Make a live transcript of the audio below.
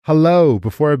Hello,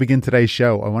 before I begin today's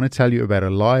show, I want to tell you about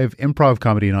a live improv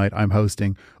comedy night I'm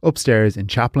hosting upstairs in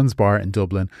Chaplin's Bar in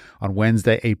Dublin on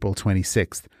Wednesday, April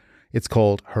 26th. It's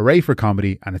called Hooray for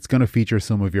Comedy and it's going to feature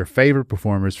some of your favourite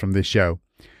performers from this show.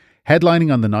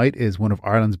 Headlining on the night is one of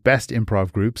Ireland's best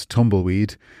improv groups,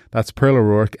 Tumbleweed. That's Pearl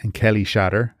O'Rourke and Kelly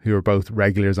Shatter, who are both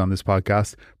regulars on this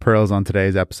podcast. Pearl's on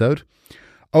today's episode.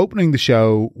 Opening the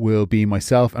show will be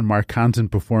myself and Mark Canton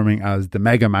performing as the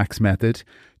Mega Max Method,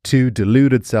 two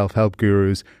deluded self-help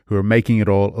gurus who are making it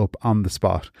all up on the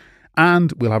spot.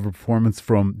 And we'll have a performance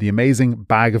from the amazing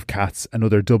Bag of Cats,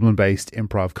 another Dublin-based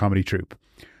improv comedy troupe.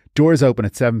 Doors open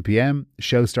at 7 p.m,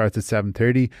 show starts at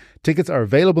 7:30. Tickets are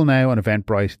available now on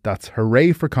Eventbrite. That's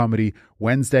Hooray for Comedy,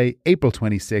 Wednesday, April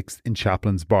 26th in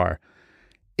Chaplin's Bar.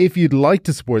 If you'd like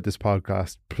to support this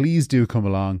podcast, please do come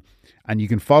along. And you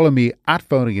can follow me at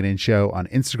Phoning It In Show on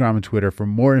Instagram and Twitter for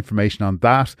more information on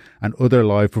that and other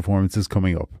live performances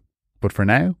coming up. But for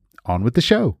now, on with the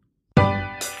show.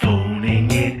 Phoning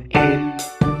it in.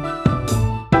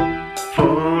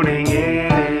 Phoning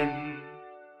it in.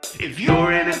 If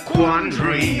you're in a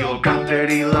quandary or got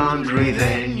dirty laundry,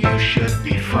 then you should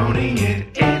be phoning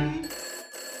it in.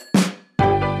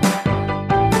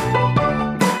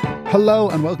 Hello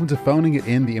and welcome to Phoning It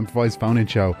In, the improvised phone-in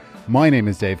show. My name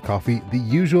is Dave Coffey. The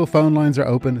usual phone lines are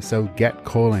open, so get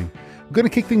calling. I'm going to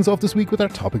kick things off this week with our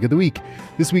topic of the week.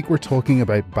 This week we're talking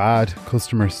about bad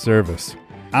customer service.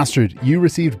 Astrid, you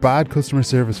received bad customer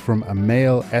service from a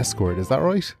male escort, is that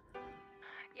right?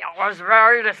 Yeah, I was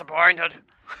very disappointed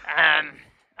at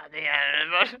the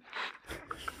end of it.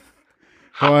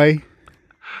 Why?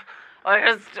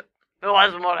 It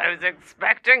wasn't what I was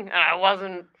expecting, and it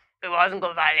wasn't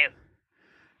good value.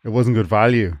 It wasn't good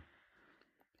value.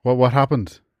 What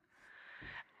happened?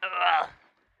 Well,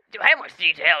 how much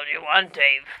detail do you want,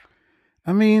 Dave?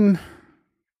 I mean,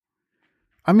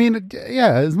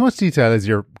 yeah, as much detail as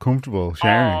you're comfortable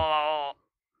sharing. Oh,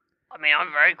 I mean,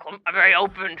 I'm very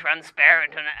open,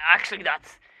 transparent, and actually,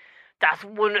 that's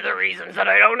one of the reasons that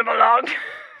I don't belong.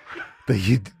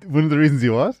 One of the reasons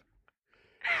you what?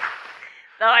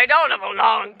 That I don't have a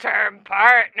long-term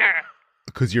partner.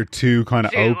 Because you're too kind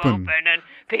of open, and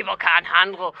people can't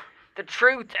handle the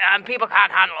truth, and people can't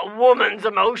handle a woman's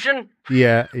emotion.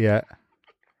 Yeah,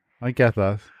 I get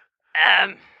that.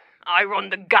 I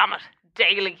run the gamut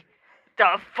daily,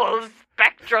 the full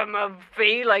spectrum of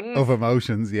feelings. Of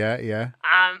emotions, yeah.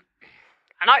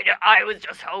 And I was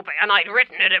just hoping, and I'd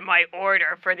written it in my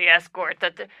order for the escort,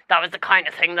 that was the kind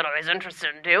of thing that I was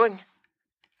interested in doing.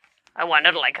 I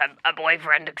wanted like a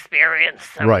boyfriend experience.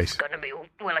 I was going to be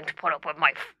willing to put up with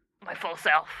my full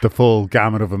self. The full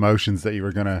gamut of emotions that you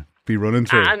were going to be running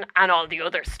through. And all the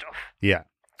other stuff. Yeah.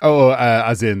 Oh,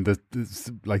 as in the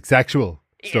like sexual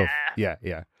stuff. Yeah.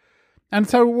 And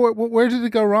so where did it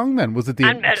go wrong then? Was it the...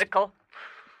 And medical.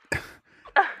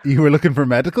 You were looking for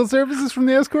medical services from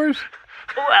the escort?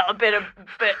 Well, a bit of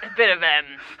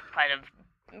kind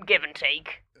of give and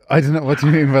take. I don't know. What do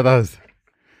you mean by that?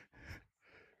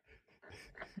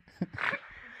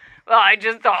 Well, I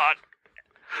just thought,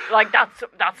 like,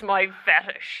 that's my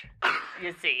fetish,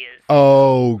 you see, is...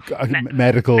 Oh,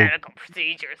 medical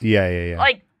procedures. Yeah.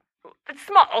 Like,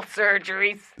 small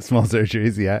surgeries. Small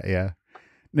surgeries, yeah.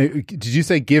 Now, did you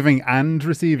say giving and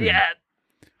receiving? Yeah.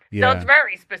 So it's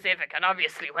very specific, and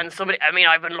obviously when somebody... I mean,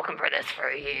 I've been looking for this for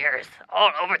years,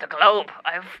 all over the globe.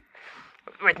 I've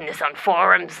written this on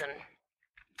forums and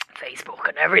Facebook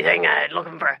and everything,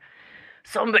 looking for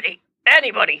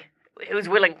anybody who's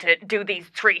willing to do these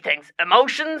three things: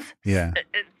 emotions, the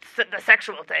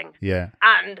sexual thing,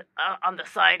 and on the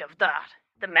side of that,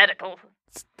 the medical,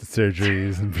 the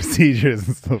surgeries and procedures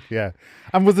and stuff. Yeah.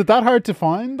 And was it that hard to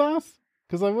find that?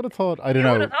 Because I would have thought, I don't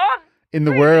know, in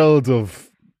the world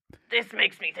of... This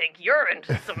makes me think you're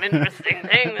into some interesting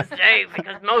things, Dave,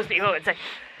 because most people would say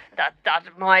that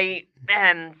my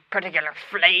particular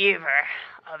flavour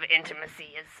of intimacy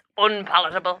is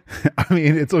unpalatable. I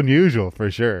mean, it's unusual for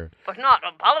sure. But not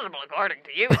unpalatable according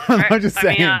to you. I'm just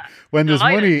saying, when there's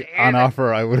money on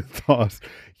offer, I would have thought,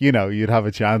 you'd have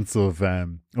a chance of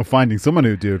finding someone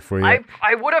who'd do it for you.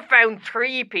 I would have found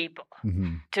three people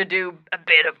to do a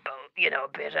bit of both,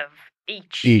 a bit of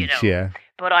each, yeah.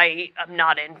 But I am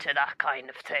not into that kind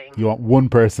of thing. You want one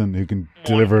person who can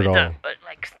deliver it all.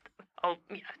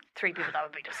 Three people, that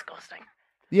would be disgusting.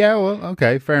 Yeah, well,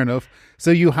 okay, fair enough.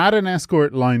 So you had an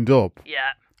escort lined up.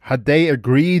 Yeah. Had they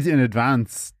agreed in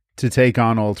advance to take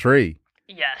on all three?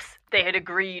 Yes, they had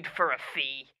agreed for a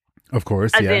fee. Of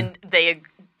course, As in, they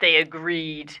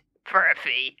agreed for a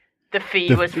fee. The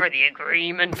fee was for the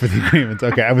agreement. For the agreement,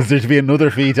 okay. And was there to be another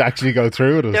fee to actually go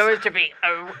through with us? There was to be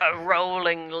a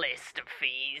rolling list of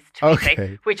fees to be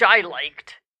paid, which I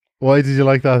liked. Why did you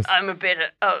like that? I'm a bit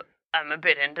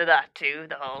into that too.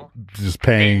 The whole just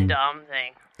paying dom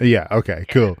thing. Yeah. Okay.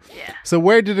 Cool. Yeah. So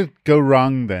where did it go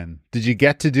wrong then? Did you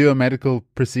get to do a medical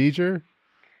procedure?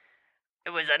 It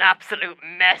was an absolute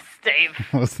mess, Dave.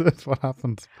 Was this what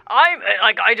happened?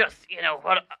 I just,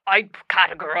 what I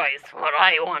categorised what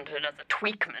I wanted as a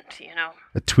tweakment,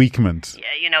 A tweakment?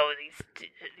 Yeah, these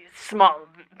small,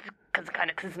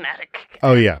 kind of cosmetic.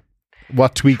 Oh, yeah.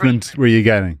 What tweakment were you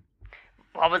getting?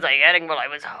 What was I getting? Well, I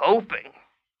was hoping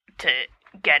to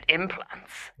get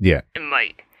implants. Yeah. In my...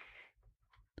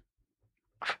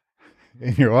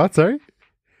 In your what, sorry?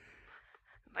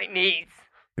 My knees.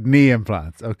 Knee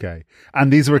implants, okay.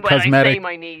 And these were cosmetic... I say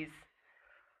my knees.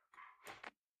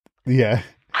 Yeah.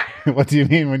 What do you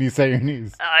mean when you say your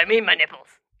knees? I mean my nipples.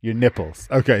 Your nipples.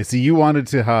 Okay, so you wanted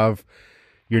to have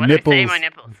your nipples... When I say my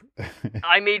nipples,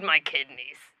 I mean my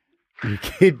kidneys. Your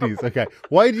kidneys, okay.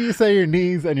 Why do you say your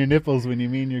knees and your nipples when you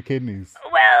mean your kidneys?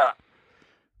 Well,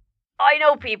 I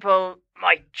know people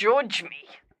might judge me.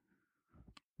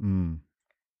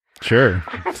 Sure.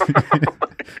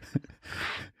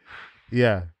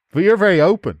 Yeah, but you're very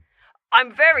open.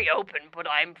 I'm very open, but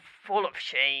I'm full of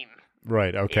shame.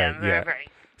 Right, okay, yeah. I'm very,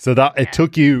 so that it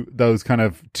took you those kind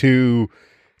of two,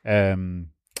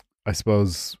 I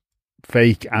suppose,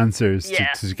 fake answers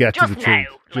to get to the truth.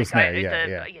 Just now,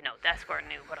 yeah. The escort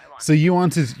knew what I wanted. So you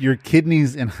wanted your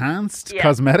kidneys enhanced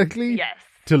cosmetically? Yes.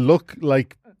 To look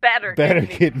like better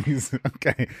kidneys.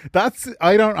 Okay.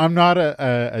 I'm not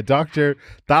a doctor.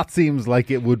 That seems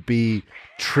like it would be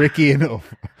tricky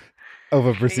enough of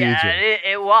a procedure. Yeah,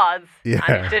 it was. Yeah.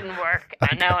 And it didn't work.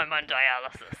 And now I'm on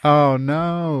dialysis. Oh,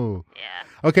 no.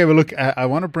 Yeah. Okay, well, look, I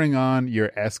want to bring on your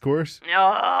escort.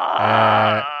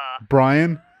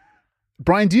 Brian.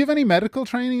 Brian, do you have any medical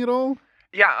training at all?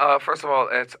 Yeah, first of all,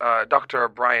 it's Dr.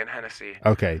 Brian Hennessy.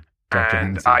 Okay, Dr. And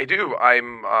Hennessy. I do.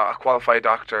 I'm a qualified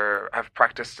doctor. I've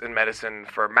practiced in medicine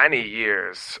for many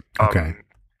years. Okay.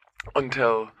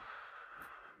 Until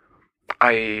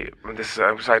I'm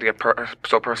sorry to get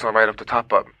so personal right up the top,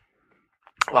 but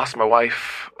lost my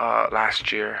wife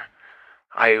last year.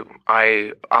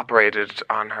 I operated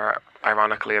on her,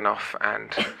 ironically enough,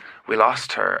 and we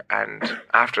lost her. And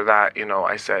after that,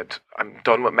 I said, I'm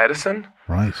done with medicine.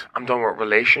 Right. I'm done with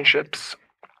relationships.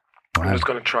 Wow. I'm just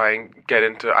going to try and get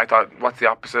into, I thought, what's the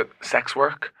opposite? Sex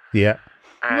work. Yeah.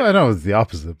 Well, I know it's the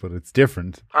opposite, but it's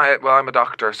different. I'm a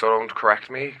doctor, so don't correct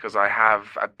me, because I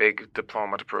have a big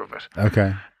diploma to prove it.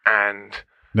 Okay. And...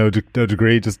 No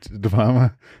degree, just a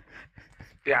diploma?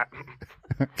 Yeah.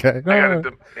 Okay.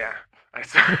 I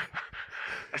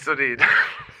studied...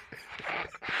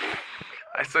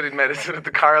 I studied medicine at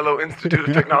the Carlow Institute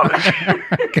of Technology.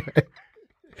 Okay.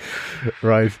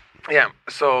 Right. Yeah,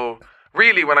 so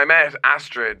really when I met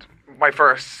Astrid, my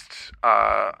first,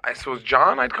 I suppose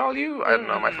John I'd call you, I don't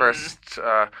know, my first,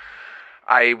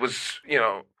 I was,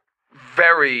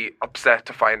 very upset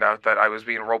to find out that I was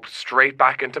being roped straight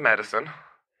back into medicine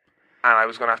and I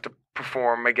was going to have to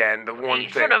perform again the one thing. You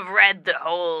should have read the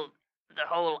whole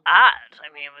ad.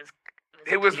 I mean,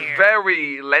 it was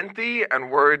very lengthy and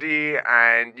wordy,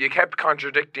 and you kept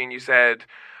contradicting. You said,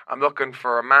 I'm looking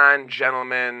for a man,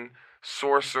 gentleman,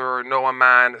 sorcerer, no a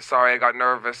man. Sorry, I got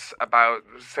nervous about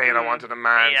saying I wanted a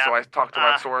man, so I talked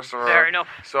about sorcerer. Fair enough.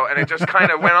 So, and it just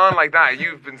kind of went on like that.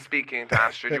 You've been speaking to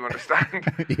Astrid, you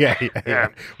understand? Yeah.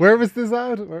 Where was this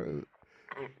ad?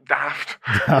 Daft.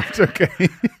 Daft, okay.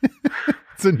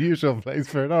 It's an unusual place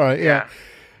for it. All right, yeah.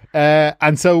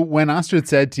 And so when Astrid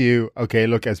said to you, okay,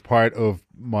 look, as part of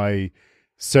my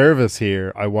service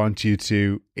here, I want you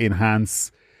to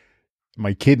enhance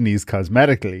my kidneys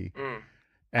cosmetically.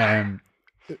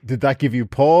 Did that give you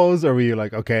pause, or were you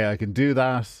like, okay, I can do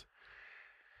that?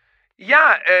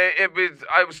 Yeah,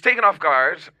 I was taken off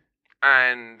guard,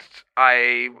 and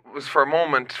I was for a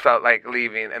moment felt like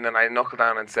leaving, and then I knuckled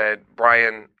down and said,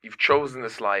 Brian, you've chosen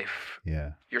this life.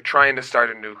 Yeah. You're trying to start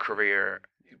a new career.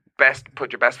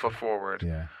 Put your best foot forward.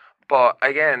 Yeah. But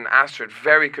again, Astrid,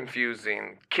 very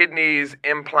confusing. Kidneys,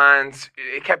 implants,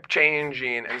 it kept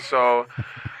changing, and so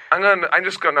I'm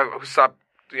just gonna stop,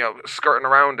 skirting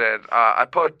around it. I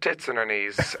put tits in her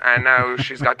knees, and now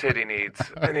she's got titty knees,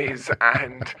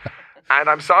 and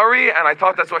I'm sorry, and I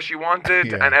thought that's what she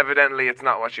wanted, and evidently it's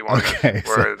not what she wanted.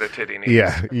 The titty knees.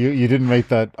 Yeah, you didn't make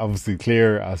that obviously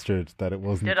clear, Astrid, that it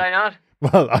wasn't. Did I not?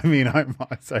 Well, I mean, I'm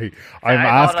sorry. I'm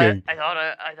asking. I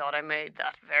thought I made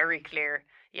that very clear.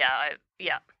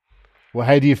 Yeah. Well,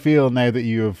 how do you feel now that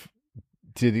you have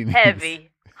titty knees? Heavy.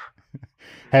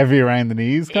 Heavy around the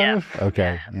knees, kind Yeah. of?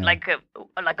 Okay. Yeah. Like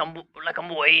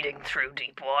I'm wading through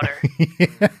deep water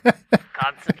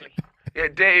constantly. Yeah,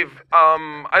 Dave.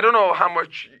 I don't know how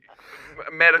much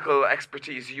medical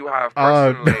expertise you have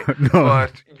personally, no.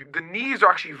 but the knees are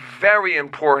actually very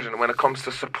important when it comes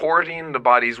to supporting the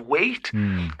body's weight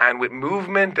and with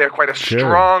movement. They're quite a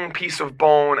strong piece of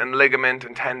bone and ligament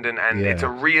and tendon, and it's a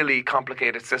really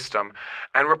complicated system.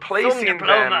 And replacing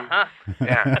them,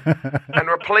 and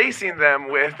replacing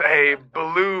them with a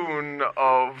balloon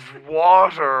of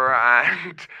water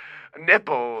and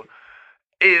nipple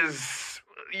is.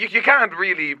 You can't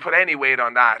really put any weight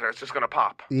on that, or it's just going to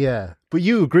pop. Yeah. But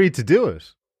you agreed to do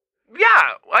it.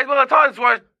 Yeah. I thought it's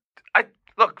what...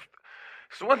 Look,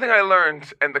 so one thing I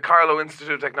learned in the Carlow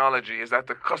Institute of Technology is that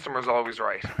the customer's always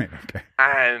right. Right, okay.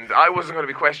 And I wasn't going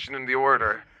to be questioning the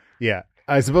order. Yeah.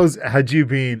 I suppose, had you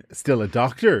been still a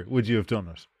doctor, would you have done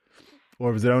it?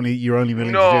 Or was it only you're only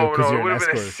willing to do it because it you're would an have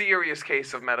been a escort? serious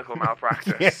case of medical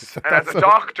malpractice. Yes, and as a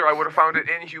doctor, I would have found it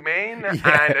inhumane and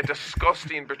a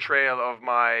disgusting betrayal of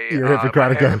my Your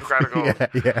Hippocratic oath. oath.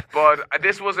 Yeah. But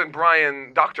this wasn't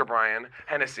Dr. Brian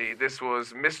Hennessy. This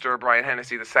was Mr. Brian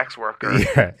Hennessy, the sex worker.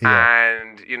 Yeah.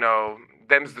 And,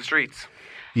 them's the streets.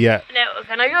 Yeah. Now,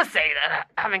 can I just say that,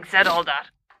 having said all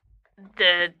that,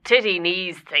 the titty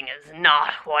knees thing is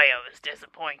not why I was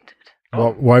disappointed.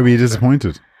 Well, why were you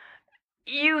disappointed?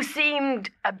 You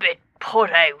seemed a bit put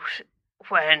out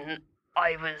when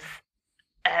I was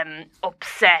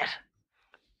upset,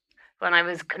 when I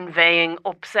was conveying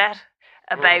upset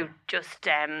about just,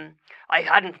 I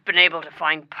hadn't been able to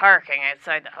find parking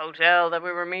outside the hotel that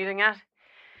we were meeting at.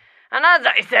 And as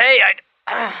I say,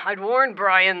 I'd warned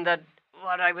Brian that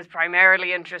what I was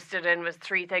primarily interested in was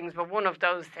 3 things, but one of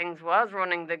those things was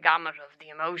running the gamut of the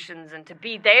emotions and to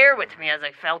be there with me as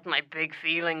I felt my big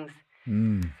feelings.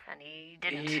 And he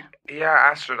didn't. Yeah,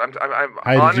 Astrid, I'm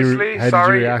How did you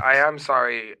sorry. react? I am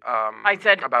sorry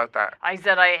about that. I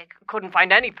said I couldn't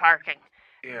find any parking.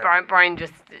 Yeah. Brian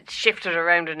just shifted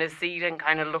around in his seat and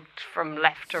kind of looked from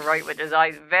left to right with his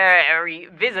eyes very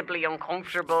visibly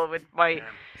uncomfortable with my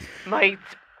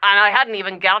and I hadn't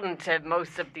even gotten to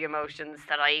most of the emotions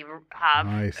that I have.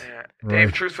 Nice.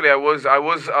 Dave, truthfully, I was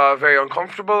very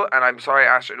uncomfortable, and I'm sorry,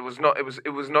 Astrid.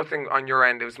 It was nothing on your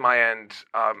end. It was my end.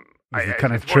 Was it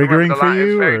kind of triggering for you? It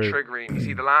was very triggering. You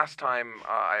see, the last time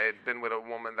I had been with a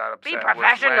woman that upset. Be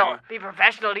professional. Be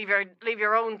professional. Leave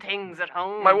your own things at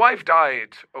home. My wife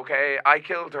died. Okay, I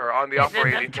killed her on the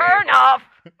operating table. Turn off.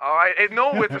 All right,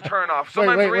 no, it's a turn off.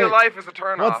 Sometimes real life is a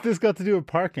turn off. What's this got to do with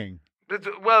parking?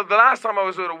 Well, the last time I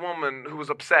was with a woman who was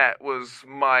upset was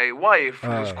my wife, who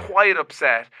was quite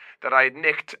upset that I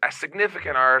nicked a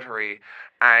significant artery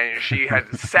and she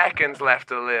had seconds left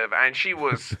to live. And she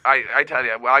was, I tell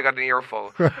you, I got an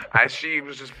earful. And she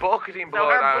was just bucketing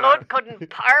blood So her blood couldn't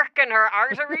park in her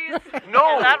arteries?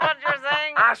 No. Is that what you're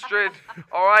saying? Astrid,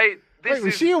 all right.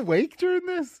 Was she awake during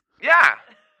this? Yeah.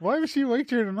 Why was she awake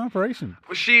during an operation?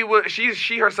 She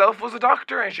herself was a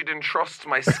doctor, and she didn't trust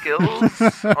my skills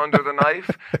under the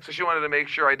knife, so she wanted to make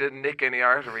sure I didn't nick any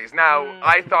arteries. Now,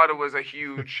 I thought it was a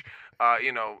huge,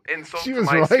 insult to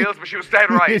my skills, but she was dead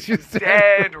right. She was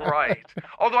dead right.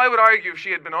 Although I would argue if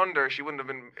she had been under, she wouldn't have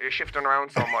been shifting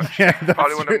around so much.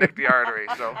 Probably wouldn't have nicked the artery.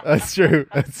 So that's true.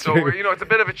 So it's a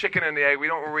bit of a chicken and the egg. We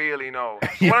don't really know.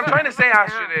 What I'm trying to say,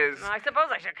 Astrid, is I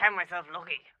suppose I should count myself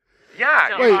lucky.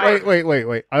 Yeah.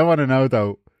 Wait. I want to know,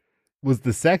 though, was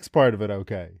the sex part of it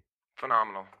okay?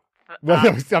 Phenomenal. Well, I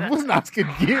wasn't asking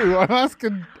you. I'm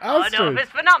asking Astrid. Oh, no, if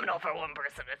it's phenomenal for one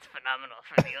person, it's phenomenal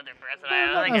for the other person. I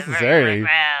don't think it's necessarily. It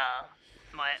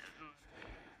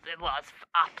was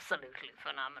absolutely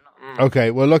phenomenal.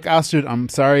 Okay, well, look, Astrid, I'm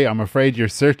sorry. I'm afraid your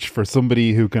search for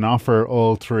somebody who can offer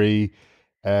all 3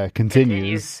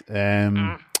 continues.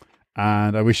 And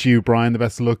I wish you, Brian, the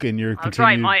best of luck in your I'll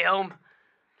try my home.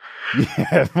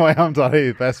 Yeah,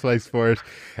 myhome.ie, best place for it.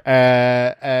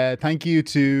 Thank you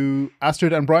to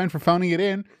Astrid and Brian for phoning it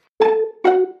in.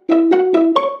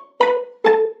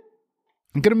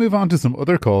 I'm going to move on to some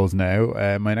other calls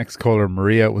now. My next caller,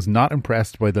 Maria, was not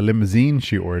impressed by the limousine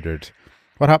she ordered.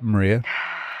 What happened, Maria?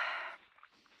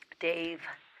 Dave,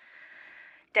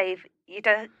 you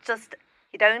don't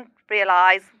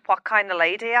realise what kind of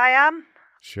lady I am.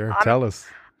 Sure, tell us.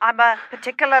 I'm a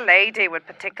particular lady with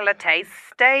particular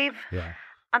tastes, Dave. Yeah.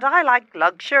 And I like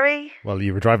luxury. Well,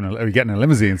 you were getting a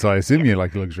limousine, so I assume you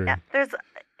like luxury. Yeah.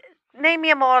 Name me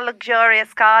a more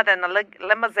luxurious car than a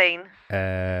limousine.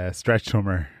 Stretch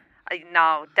Hummer.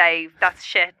 No, Dave, that's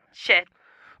shit.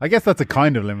 I guess that's a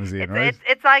kind of limousine, right?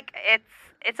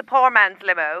 It's a poor man's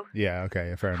limo. Yeah,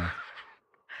 okay, fair enough.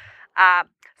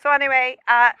 So anyway,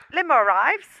 limo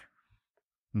arrives.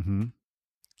 Mm-hmm.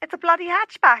 It's a bloody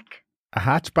hatchback. A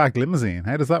hatchback limousine?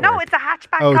 How does that No, work? it's a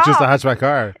hatchback Oh, car. it's just a hatchback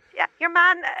car. Yeah, your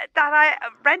man that I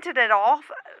rented it off,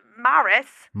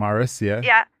 Morris, yeah.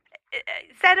 yeah,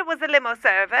 said it was a limo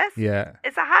service. Yeah.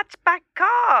 It's a hatchback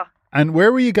car. And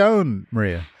where were you going,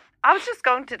 Maria? I was just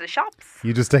going to the shops.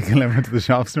 You just take a limo to the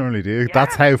shops normally, do you? Yeah.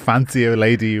 That's how fancy a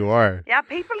lady you are. Yeah,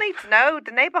 people need to know. The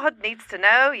neighbourhood needs to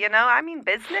know, I mean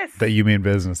business. That you mean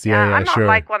business. Yeah, I'm not sure.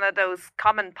 like one of those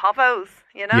common povos,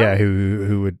 Yeah,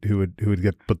 who would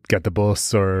get the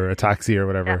bus or a taxi or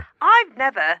whatever. Yeah. I've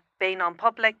never been on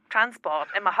public transport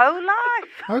in my whole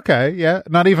life. Okay, yeah.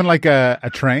 Not even like a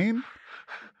train?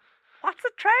 What's a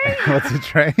train? What's a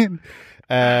train?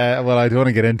 Well, I don't want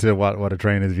to get into what a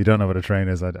train is. If you don't know what a train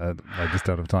is, I just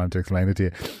don't have time to explain it to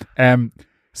you.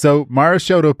 So Morris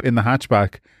showed up in the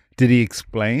hatchback. Did he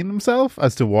explain himself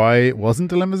as to why it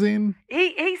wasn't a limousine?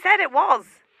 He said it was.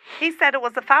 He said it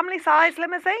was a family-sized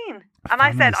limousine. And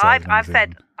I said, I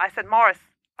said, Morris,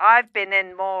 I've been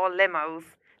in more limos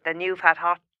than you've had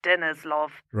hot dinners,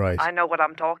 love. Right. I know what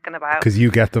I'm talking about. Because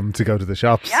you get them to go to the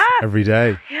shops every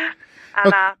day. Yeah.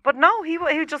 And but no, he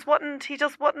just wouldn't. He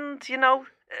just wouldn't. Admit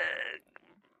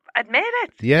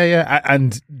it. Yeah.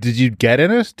 And did you get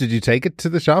in it? Did you take it to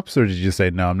the shops, or did you just say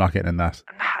no? I'm not getting in that.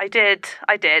 I did.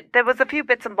 There was a few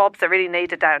bits and bobs I really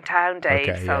needed downtown, Dave.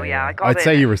 Okay, so I got. I'd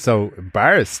say you were so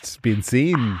embarrassed being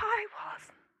seen. I was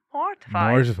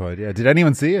mortified. Mortified. Yeah. Did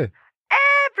anyone see you?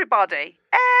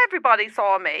 Everybody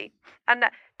saw me, and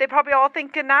they probably all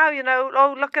thinking now,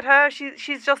 oh, look at her.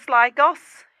 She's just like us.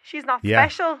 She's not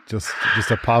special. Just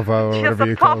a pavo or Just whatever a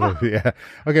you call pavo. it. Yeah.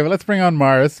 Okay, well, let's bring on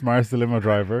Morris the limo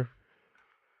driver.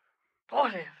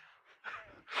 What if?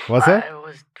 Was it?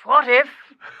 What if?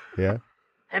 Yeah.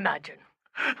 Imagine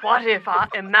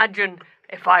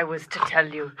if I was to tell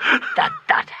you that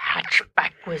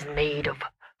hatchback was made of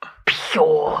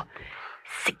pure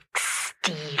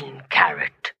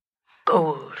 16-carat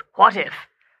gold. What if?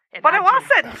 But it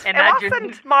wasn't. It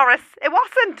wasn't, Morris. It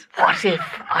wasn't. What if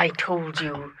I told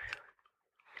you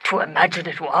to imagine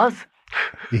it was?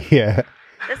 Yeah.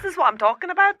 This is what I'm talking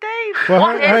about, Dave. Well,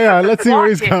 What if- hang on. Let's see where what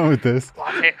he's if- going with this.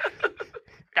 What if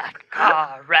that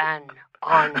car ran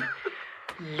on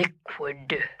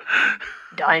liquid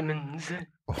diamonds?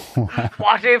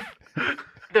 What if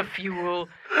the fuel...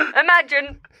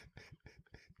 Imagine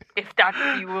if that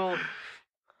fuel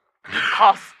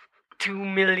cost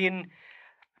 €2 million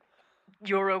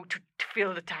to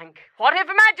fill the tank. What if,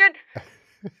 imagine,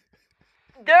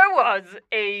 there was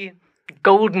a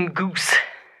golden goose,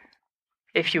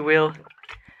 if you will,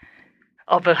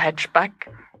 of a hatchback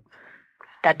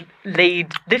that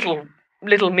laid little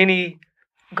mini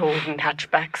golden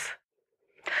hatchbacks.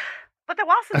 But there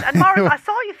wasn't. And Morris, I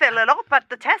saw you fill it up at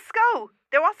the Tesco.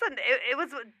 There wasn't. It was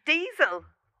diesel.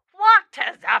 What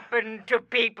has happened to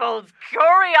people's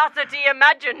curiosity,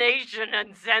 imagination,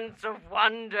 and sense of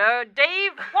wonder?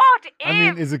 Dave, what if... I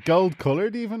mean, is it gold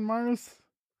coloured even, Morris?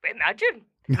 Imagine.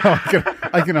 No,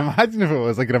 I can imagine if it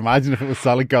was. I can imagine if it was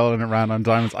solid gold and it ran on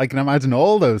diamonds. I can imagine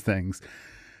all those things.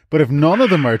 But if none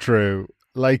of them are true,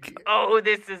 like... Oh,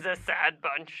 this is a sad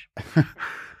bunch.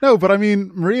 No, but I mean,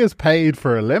 Maria's paid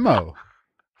for a limo.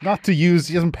 Not to use,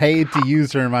 she hasn't paid to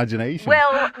use her imagination.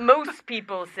 Well, most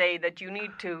people say that you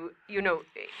need to, you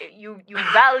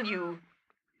value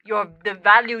the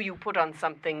value you put on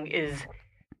something is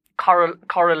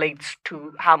correlates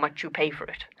to how much you pay for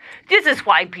it. This is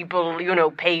why people,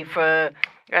 pay for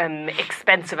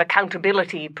expensive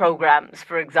accountability programs,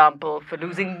 for example, for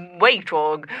losing weight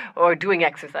or doing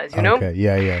exercise. Okay,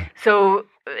 yeah. So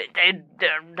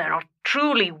they're not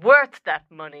truly worth that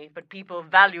money, but people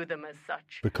value them as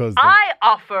such. Because I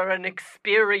offer an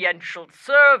experiential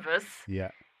service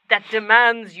that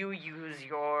demands you use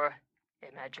your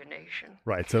imagination.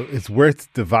 Right, so it's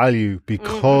worth the value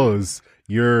because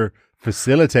you're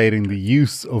facilitating the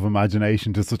use of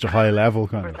imagination to such a high level,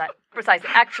 kind of. Precisely.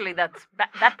 Actually, that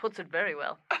puts it very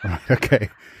well. Right, okay.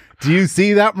 Do you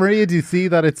see that, Maria? Do you see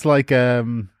that it's like a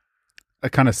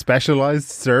kind of specialized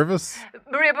service?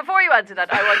 Maria, before you answer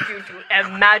that, I want you to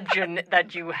imagine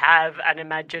that you have an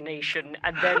imagination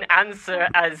and then answer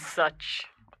as such.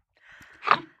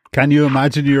 Can you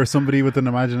imagine you're somebody with an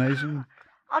imagination?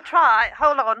 I'll try.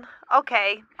 Hold on.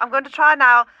 Okay, I'm going to try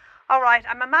now. All right,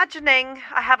 I'm imagining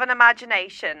I have an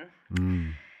imagination.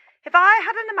 If I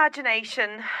had an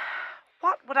imagination,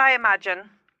 what would I imagine?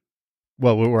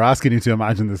 Well, we're asking you to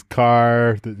imagine this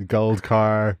car, the gold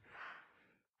car.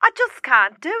 I just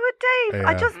can't do it, Dave.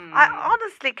 Yeah. I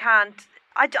honestly can't.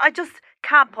 I just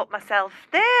can't put myself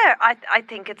there. I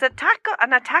think it's an attack on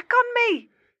me.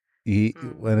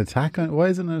 An attack on? Why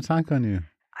is it an attack on you?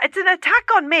 It's an attack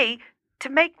on me to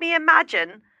make me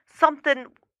imagine something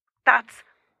that's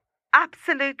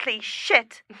absolutely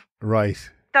shit Right.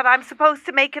 that I'm supposed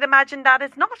to make it imagine that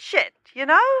it's not shit, you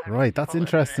know? Right. That's An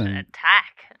interesting.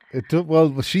 attack.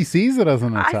 Well, she sees it as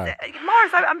an attack.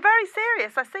 Morris, I'm very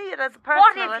serious. I see it as a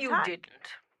personal What if you attack. didn't?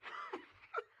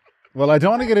 Well, I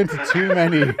don't want to get into too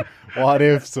many what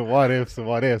ifs and what ifs and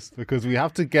what ifs because we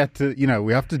have to get to,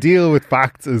 we have to deal with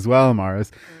facts as well, Morris.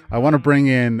 I want to bring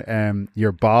in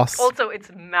your boss. Also,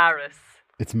 it's Maris.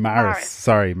 It's Maris.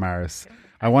 Sorry, Maris.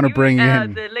 I want to bring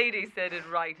in. The lady said it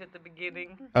right at the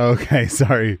beginning. Okay,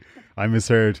 sorry. I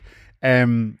misheard.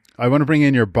 I want to bring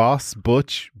in your boss,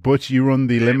 Butch. Butch, you run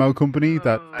the limo company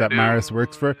that Maris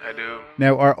works for. I do.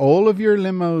 Now, are all of your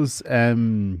limos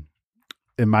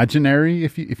imaginary,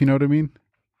 if you know what I mean?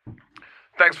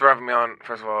 Thanks for having me on,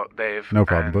 first of all, Dave. No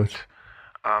problem, And, Butch.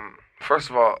 First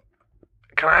of all,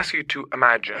 can I ask you to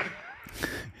imagine?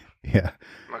 Yeah.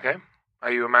 Okay?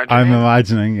 Are you imagining? I'm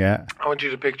imagining, yeah. I want you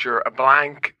to picture a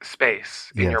blank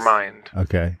space in your Yes. mind.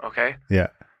 Okay. Okay? Yeah.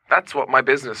 That's what my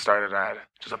business started at.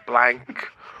 Just a blank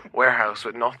warehouse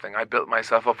with nothing. I built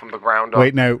myself up from the ground up.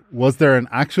 Wait, now, was there an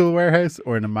actual warehouse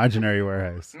or an imaginary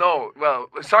warehouse? No, well,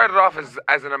 it started off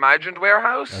as an imagined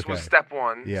warehouse Okay. was step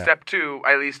one. Yeah. Step two,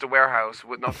 I leased a warehouse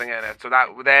with nothing in it.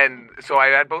 So I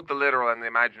had both the literal and the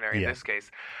imaginary Yeah. in this case.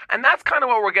 And that's kind of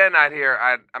what we're getting at here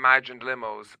at Imagined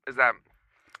Limos, is that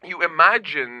you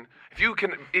imagine, if you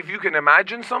can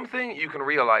imagine something, you can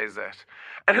realize it.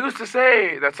 And who's to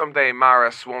say that someday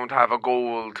Maris won't have a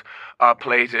gold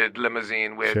plated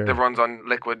limousine that runs on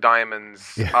liquid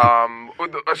diamonds? Yeah.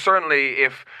 Certainly,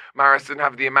 if Maris didn't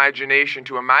have the imagination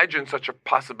to imagine such a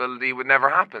possibility, it would never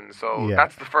happen. So Yeah.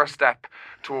 that's the first step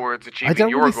towards achieving I don't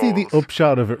your really goals. see the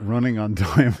upshot of it running on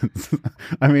diamonds.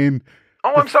 I mean,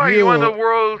 Oh, the I'm sorry. You want the fuel-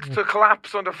 world to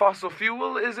collapse under fossil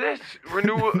fuel? Is it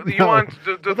renewal? You No, want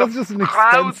but that's just an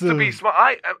clouds to be expensive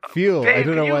small? fuel. I Dave, don't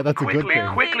can know you why that's a good quickly,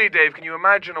 thing. Quickly, Dave, can you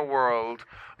imagine a world,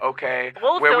 okay,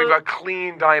 Also- where we've got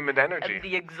clean diamond energy? And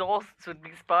the exhausts would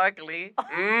be sparkly.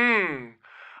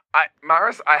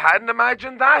 Maris, I hadn't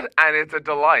imagined that, and it's a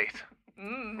delight.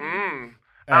 And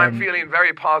I'm feeling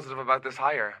very positive about this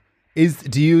hire.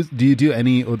 do you do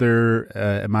any other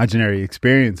imaginary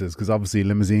experiences? Because obviously,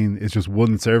 limousine is just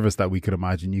one service that we could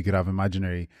imagine. You could have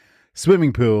imaginary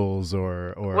swimming pools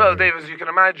or Well, Dave, as you can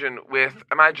imagine, with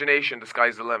imagination, the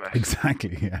sky's the limit.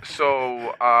 exactly, yeah.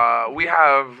 So we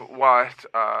have what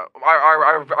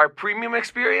our premium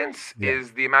experience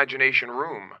is the imagination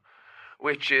room,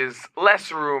 which is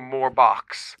less room, more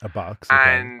box. A box,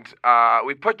 okay. And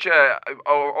we put you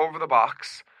over the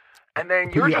box, and then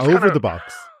Put you're you just over kinda, the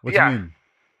box. What yeah. do you mean?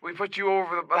 We put you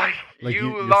over the Like you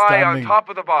you're lie on standing top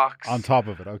of the box. On top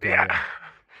of it, okay. Yeah. Yeah.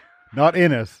 Not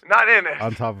in it. Not in it.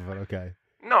 On top of it, okay.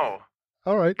 No,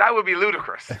 All right. that would be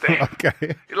ludicrous. Dave.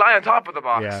 Okay. You lie on top of the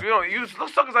box. Yeah. You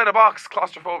stuck inside a box,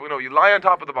 claustrophobic. You lie on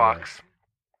top of the box,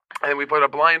 and then we put a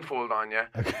blindfold on you,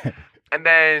 Okay. and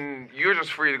then you're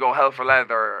just free to go hell for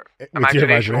leather, With your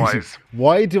imagination-wise.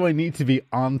 Why do I need to be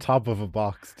on top of a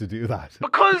box to do that?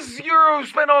 Because you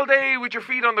spend all day with your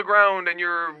feet on the ground, and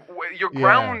you're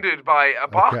grounded by a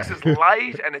box is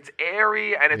light and it's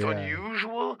airy and it's Yeah.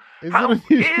 unusual. Is it unusual?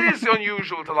 It is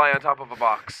unusual to lie on top of a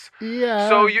box. Yeah.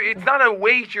 So it's not a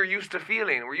weight you're used to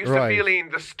feeling. We're used to Right. feeling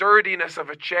the sturdiness of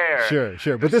a chair. Sure.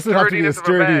 the But this would have to be a sturdiness of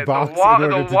sturdy bed, box The, in order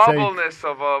the to take. wobbleness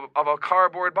of a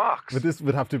cardboard box. But this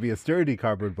would have to be a sturdy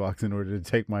cardboard box in order to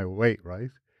take my weight, right?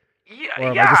 Yeah, Or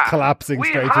am I yeah. just collapsing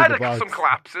we've straight had through the box? some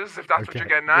collapses, if that's what Okay. you're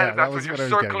getting at, Yeah, if that that's was what what you're I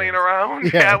was getting circling at. around.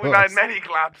 Yeah, Yeah, it we've had was. many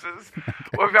collapses.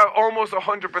 We've got almost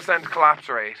 100% collapse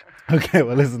rate. Okay,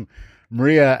 well, listen,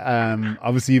 Maria,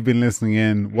 obviously you've been listening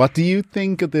in. What do you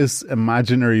think of this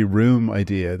imaginary room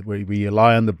idea where you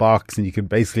lie on the box and you can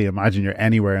basically imagine you're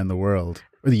anywhere in the world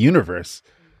or the universe?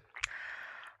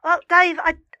 Well, Dave,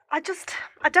 I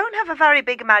don't have a very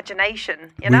big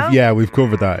imagination, you know? We've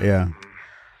covered that, yeah.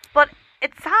 But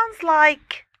it sounds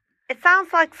like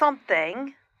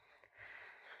something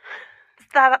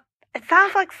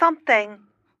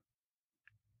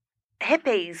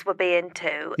hippies would be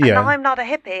into. And Yeah. I'm not a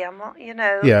hippie. I'm not,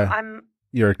 Yeah. I'm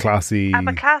You're a classy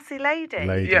a classy lady.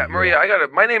 lady. Yeah, Maria, I got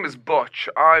it. My name is Butch.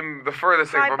 I'm the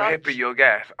furthest thing Hi, from Butch. hippie you'll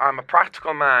get. I'm a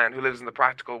practical man who lives in the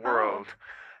practical world,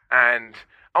 and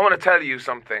I want to tell you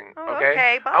something. Oh, Okay.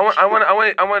 okay,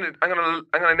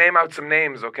 I'm gonna name out some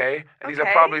names. Okay. And these are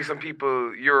Okay. probably some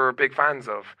people you're big fans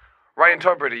of. Ryan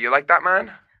Tuberty, you like that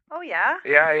man? Oh yeah.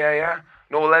 Yeah.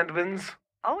 Noel Endvins,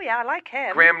 Oh yeah, I like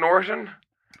him. Graham Norton.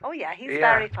 Oh yeah, he's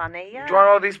Yeah. very funny. Yeah. Do you know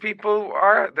what all these people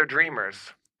are? They're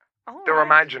dreamers. They're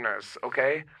imaginers,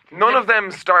 okay? None of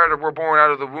them were born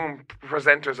out of the womb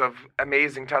presenters of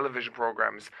amazing television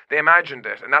programs. They imagined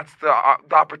it, and that's the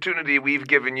opportunity we've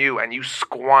given you, and you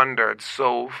squandered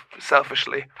so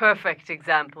selfishly. Perfect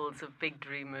examples of big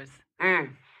dreamers. The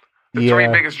three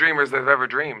biggest dreamers they've ever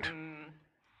dreamed.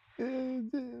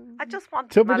 I just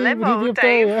wanted my limo,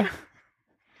 Dave.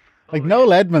 Like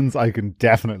Noel Edmonds, I can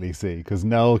definitely see, because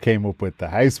Noel came up with the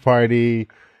house party,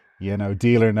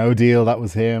 Deal or No Deal, that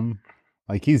was him.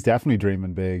 Like, he's definitely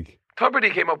dreaming big.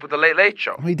 Tubridy came up with the Late Late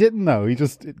Show. He didn't though. He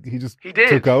did.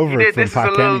 Took over. He did. From This Pat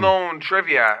is a little Kenny. known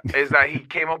trivia: is that he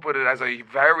came up with it as a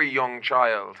very young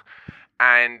child,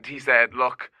 and he said,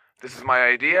 "Look, this is my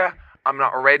idea. I'm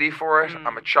not ready for it.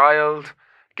 I'm a child.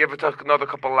 Give it to another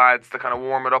couple lads to kind of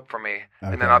warm it up for me,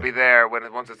 and then I'll be there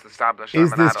once it's established."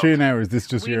 Is I'm an this adult. true now, or is this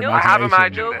just your I imagination? have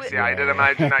imagined this. Yeah, I did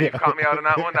imagine that. You caught me out on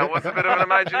that one. That was a bit of an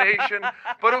imagination,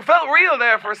 but it felt real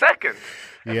there for a second.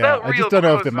 I just don't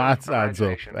know if the maths adds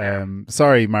up.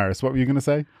 Sorry, Maris, what were you going to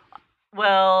say?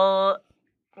 Well,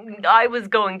 I was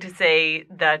going to say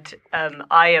that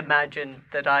I imagined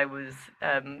that I was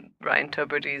Ryan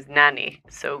Tubridy's nanny,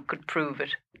 so could prove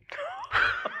it.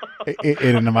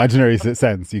 In an imaginary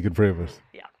sense, you could prove it.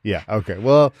 Yeah. Yeah, okay.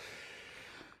 Well,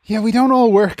 yeah, we don't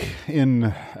all work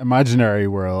in imaginary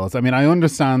worlds. I mean, I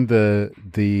understand the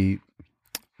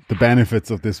benefits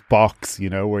of this box,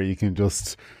 where you can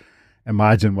just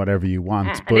imagine whatever you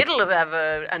want. But and it'll have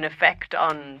an effect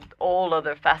on all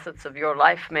other facets of your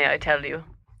life, may I tell you.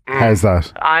 How's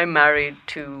that? I'm married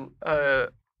to a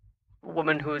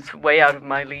woman who's way out of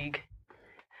my league.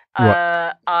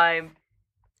 I'm...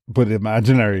 But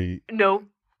imaginary? No.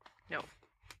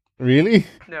 Really?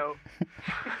 No.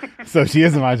 So she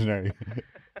is imaginary?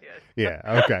 Yes.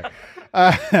 Yeah,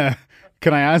 okay.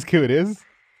 Can I ask who it is?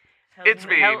 It's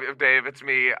me, Dave. It's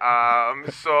me.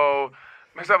 So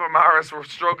myself and Maris were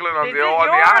struggling on this the is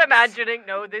apps. your imagining.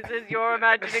 No, this is your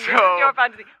imagining. This is your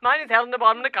fantasy. Mine is Helena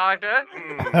Bonham Carter.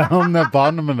 Helena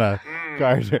Bonham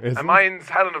Carter. And mine's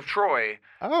Helen of Troy.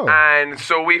 Oh. And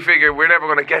so we figured we're never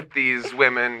going to get these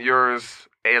women. Yours,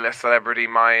 A-list celebrity,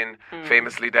 mine,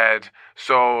 famously dead.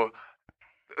 So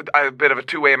a bit of a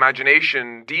two-way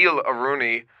imagination deal,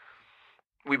 Rooney.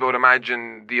 We both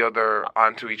imagine the other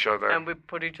onto each other. And we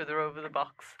put each other over the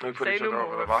box. We put Say each no other more.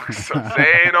 over the box. So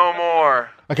say no more.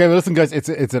 Okay, well, listen, guys, it's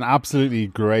an absolutely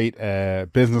great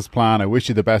business plan. I wish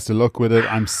you the best of luck with it.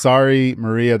 I'm sorry,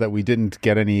 Maria, that we didn't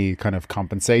get any kind of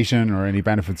compensation or any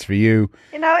benefits for you.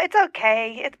 It's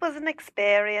okay. It was an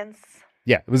experience.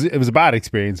 Yeah, it was a bad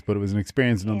experience, but it was an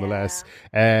experience nonetheless.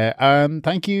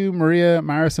 Thank you, Maria,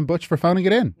 Maris, and Butch, for phoning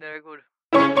it in. Very good.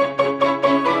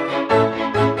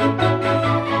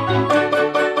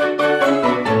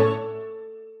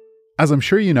 As I'm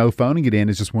sure you know, Phoning It In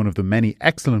is just one of the many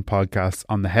excellent podcasts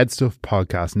on the Headstuff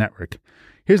Podcast Network.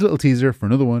 Here's a little teaser for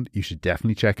another one you should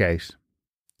definitely check out.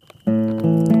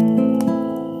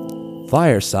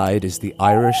 Fireside is the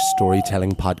Irish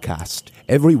storytelling podcast.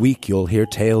 Every week you'll hear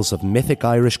tales of mythic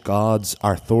Irish gods,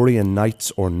 Arthurian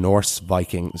knights or Norse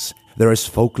Vikings. There is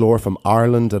folklore from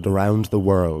Ireland and around the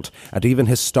world, and even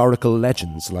historical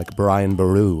legends like Brian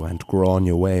Boru and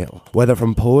Gráinne Whale. Whether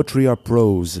from poetry or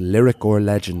prose, lyric or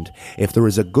legend, if there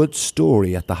is a good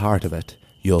story at the heart of it,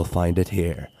 you'll find it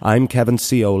here. I'm Kevin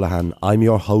C. O'Lahan. I'm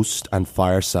your host and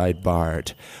Fireside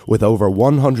Bard. With over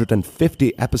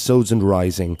 150 episodes and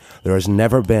rising, there has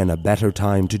never been a better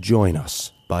time to join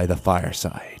us by the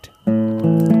fireside.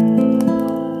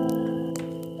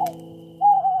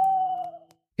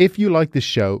 If you like this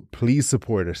show, please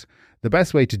support it. The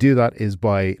best way to do that is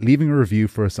by leaving a review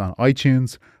for us on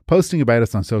iTunes, posting about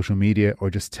us on social media, or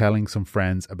just telling some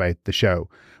friends about the show.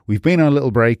 We've been on a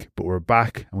little break, but we're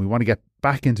back and we want to get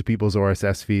back into people's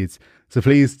RSS feeds. So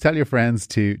please tell your friends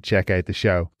to check out the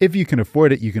show. If you can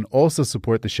afford it, you can also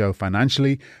support the show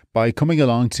financially by coming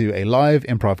along to a live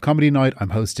improv comedy night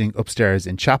I'm hosting upstairs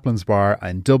in Chaplin's Bar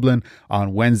in Dublin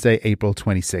on Wednesday, April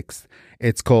 26th.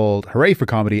 It's called Hooray for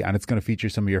Comedy, and it's going to feature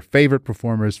some of your favourite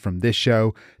performers from this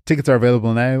show. Tickets are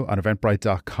available now on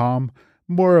eventbrite.com.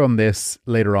 More on this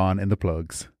later on in the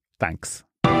plugs. Thanks.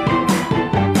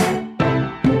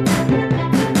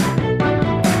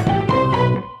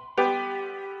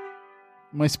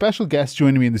 My special guest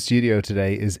joining me in the studio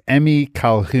today is Emmy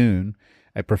Calhoun,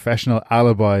 a professional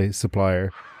alibi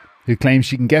supplier who claims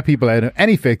she can get people out of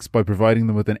any fix by providing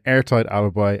them with an airtight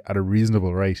alibi at a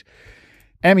reasonable rate.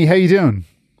 Emmy, how you doing?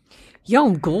 Yeah,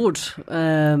 I'm good.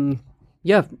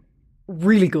 Yeah,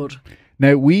 really good.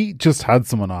 Now, we just had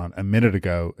someone on a minute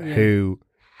ago who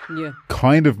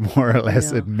kind of more or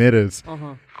less admitted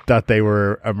that they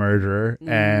were a murderer.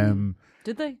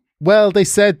 Did they? Well, they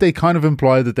said they kind of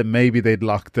implied that maybe they'd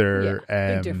locked their...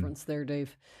 big difference there,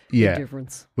 Dave. Yeah. Big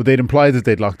difference. Well, they'd implied that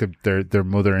they'd locked their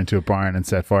mother into a barn and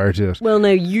set fire to it. Well,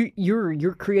 now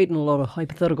you're creating a lot of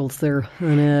hypotheticals there,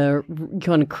 and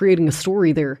kind of creating a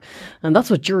story there, and that's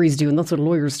what juries do, and that's what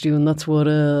lawyers do, and that's what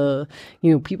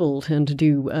people tend to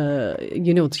do.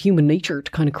 It's human nature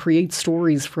to kind of create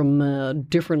stories from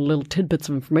different little tidbits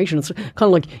of information. It's kind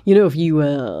of like if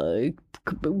you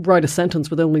write a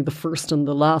sentence with only the first and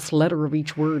the last letter of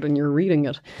each word, and you're reading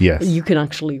it. Yes, you can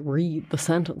actually read the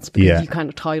sentence because you kind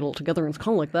of tie it all together, and it's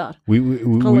kind of like that.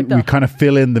 We kind of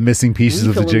fill in the missing pieces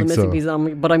of the jigsaw.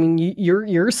 But I mean,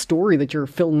 your story that you're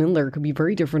filling in there could be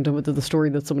very different to the story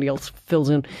that somebody else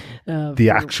fills in. The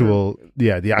actual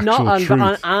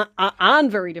truth,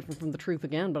 and very different from the truth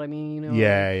again. But I mean,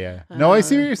 Yeah. No, I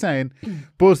see what you're saying.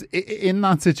 But in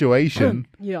that situation,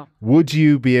 would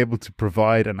you be able to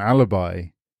provide an alibi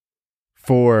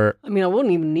for... I mean, I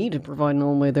wouldn't even need to provide an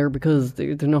alibi there because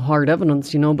there's no hard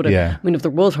evidence, But I mean, if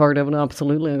there was hard evidence,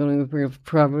 absolutely, I'm going to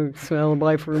provide an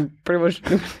alibi for pretty much...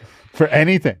 for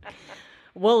anything.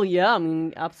 Well, yeah, I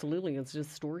mean, absolutely. It's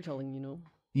just storytelling,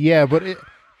 Yeah, but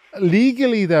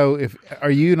legally, though,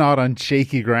 are you not on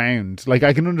shaky ground? Like,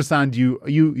 I can understand you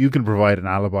can provide an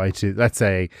alibi to, let's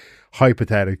say,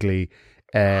 hypothetically,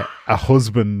 a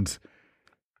husband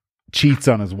cheats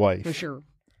on his wife. For sure.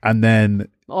 And then...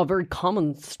 a very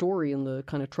common story in the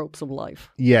kind of tropes of life.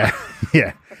 Yeah,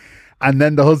 yeah. And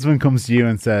then the husband comes to you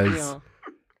and says,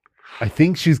 I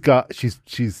think she's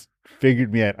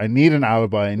figured me out. I need an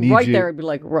alibi. I need right you. There, I'd be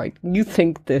like, right, you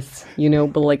think this,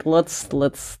 but like, let's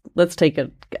take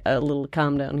a little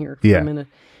calm down here for a minute.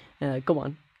 Go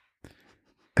on.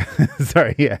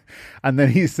 Sorry, yeah. And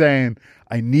then he's saying,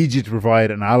 I need you to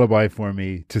provide an alibi for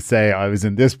me to say I was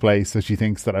in this place so she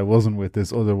thinks that I wasn't with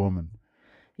this other woman.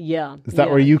 Yeah. Is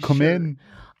that where you come in?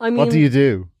 I mean, what do you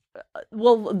do?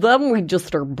 Well, then we just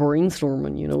start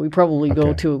brainstorming, we probably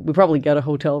we probably get a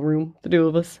hotel room, the two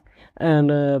of us, and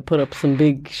put up some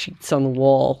big sheets on the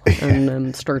wall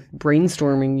and start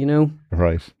brainstorming,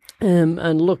 Right.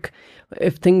 And look,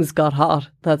 if things got hot,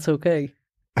 that's okay.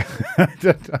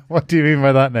 What do you mean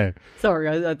by that now? Sorry,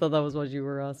 I thought that was what you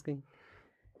were asking.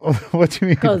 What do you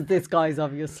mean? Because this guy's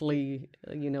obviously,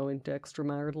 into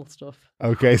extramarital stuff.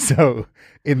 Okay, so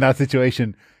in that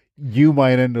situation, you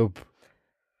might end up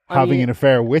having an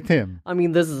affair with him. I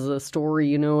mean, this is a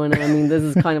story, and I mean, this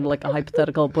is kind of like a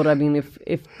hypothetical. But I mean,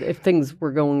 if things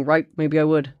were going right, maybe I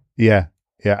would. Yeah,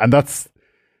 and that's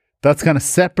kind of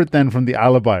separate then from the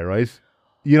alibi, right?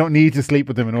 You don't need to sleep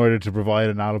with him in order to provide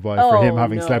an alibi for him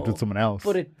having slept with someone else.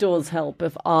 But it does help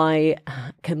if I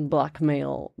can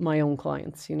blackmail my own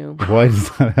clients, Why does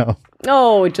that help?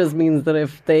 Oh, it just means that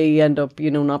if they end up,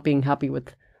 not being happy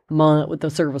with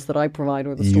the service that I provide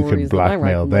or the stories that I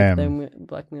write,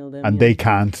 blackmail them, and they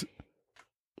can't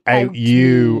out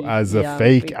you as a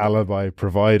fake alibi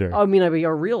provider. I mean, I'd be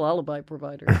a real alibi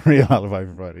provider. A real alibi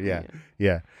provider,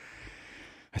 yeah.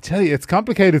 I tell you, it's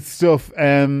complicated stuff.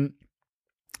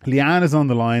 Leanne is on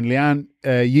the line. Leanne,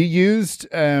 you used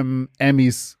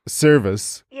Emmy's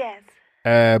service. Yes.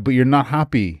 But you're not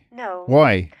happy. No.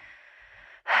 Why?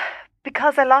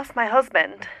 Because I lost my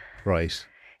husband. Right.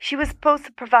 She was supposed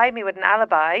to provide me with an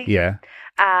alibi. Yeah.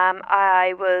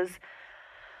 I've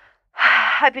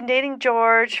been dating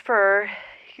George for,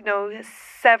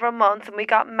 several months, and we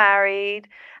got married.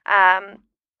 And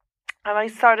I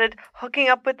started hooking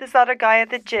up with this other guy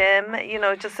at the gym,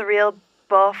 just a real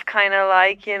buff, kind of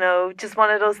like, just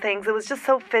one of those things. It was just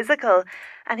so physical.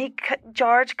 And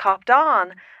George copped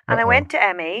on. And I went to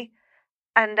Emmy,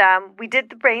 and we did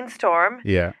the brainstorm.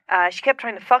 Yeah. She kept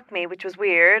trying to fuck me, which was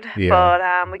weird. Yeah.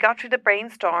 But we got through the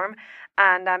brainstorm,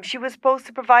 and she was supposed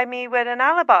to provide me with an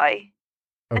alibi.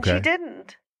 And she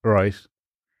didn't. Right.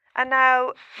 And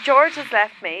now George has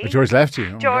left me. George left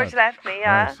you? George left me,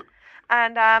 yeah.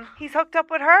 Right. And he's hooked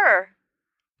up with her.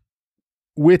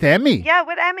 With Emmy? Yeah,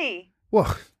 with Emmy.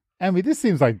 Well, Emmy, this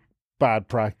seems like bad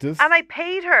practice. And I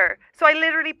paid her. So I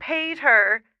literally paid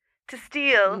her to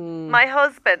steal my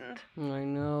husband. I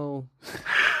know.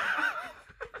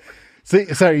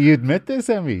 Sorry, you admit this,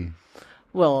 Emmy?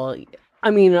 Well,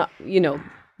 I mean,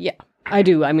 yeah, I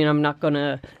do. I mean, I'm not going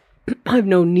to... I have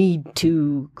no need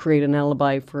to create an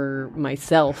alibi for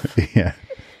myself. Yeah.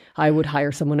 I would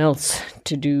hire someone else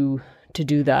to do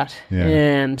that.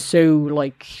 Yeah.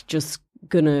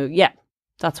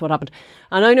 That's what happened.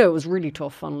 And I know it was really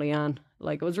tough on Leanne.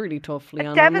 Like, it was really tough,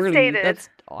 Leanne. Devastated.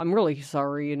 I'm really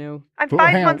sorry, I'm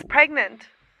 5 months pregnant.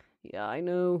 Yeah, I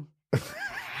know.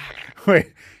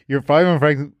 Wait, you're 5 months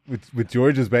pregnant with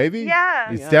George's baby?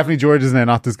 Yeah. It's definitely George's now,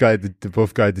 not this guy, the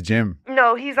buff guy at the gym.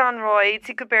 No, he's on roids.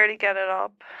 He could barely get it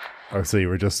up. Oh, so you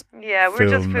were just Yeah, we were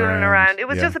just fooling around. It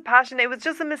was Yeah. just a passion. It was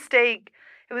just a mistake.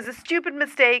 It was a stupid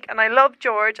mistake, and I love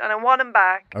George, and I want him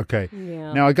back. Okay.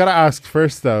 Yeah. Now I got to ask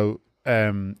first though,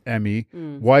 Emmy,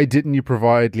 why didn't you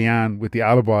provide Leanne with the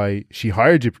alibi she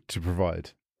hired you to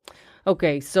provide?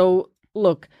 Okay, so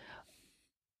look,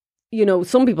 you know,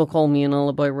 some people call me an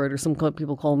alibi writer, some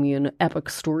people call me an epic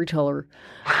storyteller,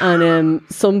 and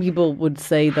some people would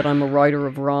say that I'm a righter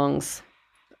of wrongs,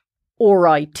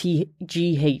 Rightgher,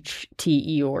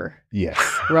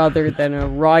 Yes. rather than a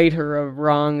writer of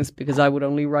wrongs, because I would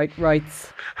only write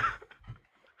rights.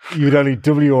 You'd only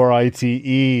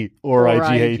WRITE or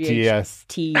IGHTS.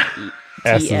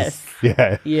 T-S.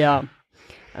 Yeah. Yeah.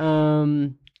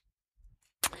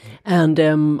 And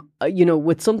you know,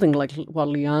 with something like what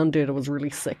Leanne did, it was really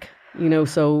sick. You know,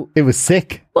 so It was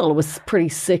sick. well, it was pretty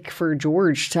sick for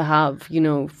George to have. You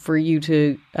know, for you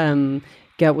to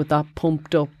get with that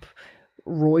pumped up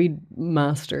roid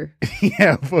master.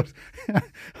 Yeah, but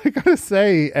I gotta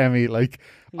say, Emmy, like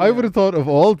I would have thought of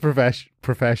all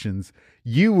professions,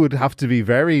 you would have to be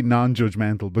very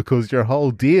non-judgmental because your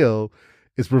whole deal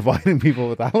is providing people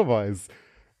with alibis.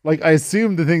 Like, I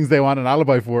assume the things they want an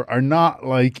alibi for are not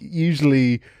like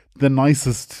usually the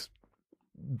nicest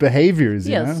behaviors.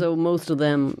 You Yeah, know? so most of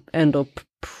them end up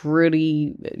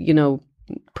pretty, you know,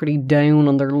 pretty down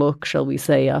on their luck, shall we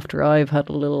say, after I've had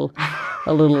a little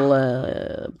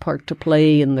part to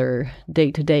play in their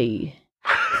day to day.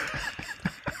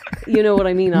 You know what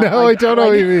I mean? No, I don't know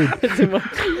what you mean.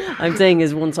 I'm saying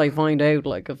is once I find out,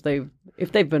 like if they've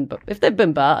been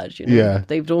bad, you know, Yeah. if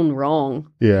they've done wrong,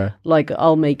 Yeah. like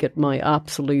I'll make it my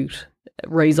absolute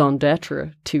raison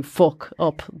d'etre to fuck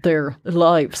up their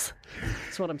lives.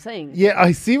 That's what I'm saying. Yeah,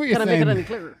 I see what you're Can I saying. make it any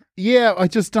clearer? Yeah, I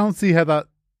just don't see how that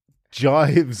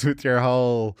jives with your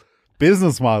whole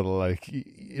business model. Like,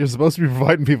 you're supposed to be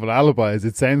providing people alibis.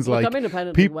 It sounds Look, like I'm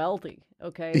independently peop- wealthy.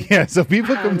 Okay. Yeah, so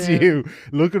people come And, to you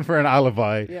looking for an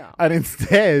alibi, Yeah. and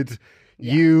instead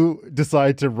you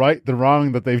decide to right the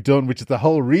wrong that they've done, which is the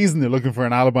whole reason they're looking for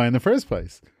an alibi in the first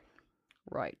place.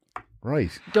 Right. Right.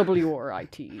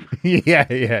 WRITE.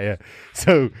 Yeah.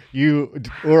 So you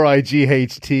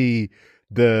RIGHT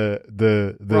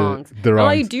the Wrongs. the And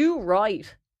I wrongs. do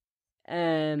write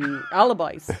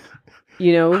alibis,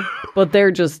 you know, but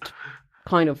they're just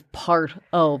kind of part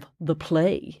of the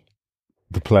play.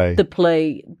 The play.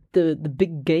 The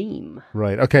big game.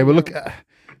 Right. Okay. Well, look,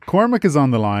 Cormac is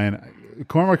on the line.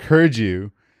 Cormac heard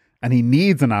you, and he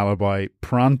needs an alibi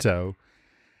pronto.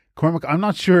 Cormac, I'm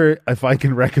not sure if I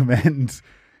can recommend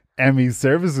Emmy's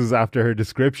services after her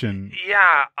description.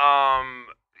 Yeah,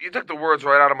 you took the words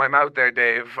right out of my mouth there,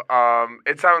 Dave.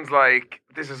 It sounds like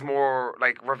this is more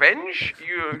like revenge.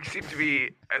 You seem to be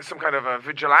some kind of a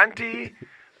vigilante,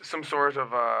 some sort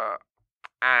of a...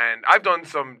 And I've done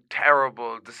some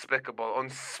terrible, despicable,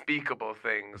 unspeakable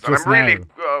things. And Just I'm really...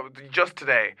 just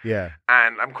today. Yeah.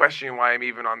 And I'm questioning why I'm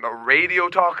even on the radio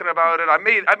talking about it. I've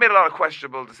made a lot of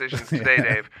questionable decisions today,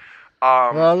 Dave.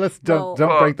 Well, let's don't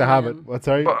break the habit. yeah. What?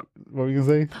 Sorry, what were you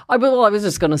gonna say? I was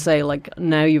just gonna say, like,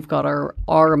 now you've got our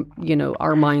you know,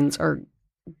 our minds are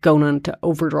going into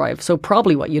overdrive. So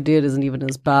probably what you did isn't even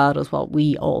as bad as what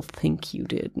we all think you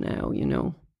did now, you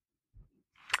know.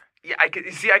 Yeah, I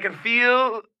can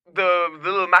feel the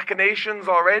little machinations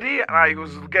already, and I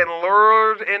was getting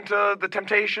lured into the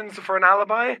temptations for an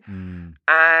alibi, and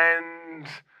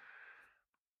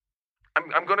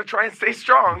I'm going to try and stay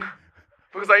strong,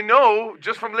 because I know,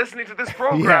 just from listening to this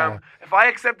program, if I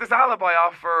accept this alibi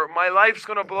offer, my life's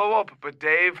going to blow up. But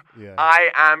Dave, I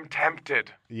am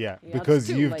tempted. Yeah, Yeah, because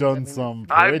it's too you've late, done I mean. some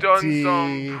I've done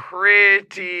some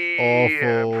pretty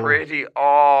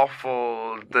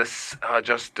awful,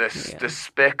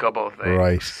 despicable things.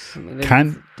 Right. I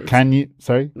mean, Can you?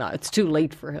 Sorry, No, it's too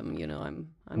late for him, you know. I'm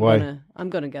Why?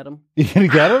 gonna get him. you gonna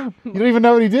get him? You don't even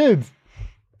know what he did.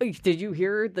 Did you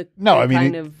hear the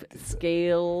kind of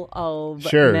scale of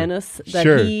Sure, menace that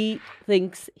sure. he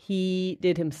thinks he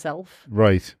did himself?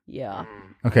 Right. Yeah.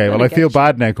 Okay. Well, gonna I feel get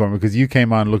bad now, Cormac, because you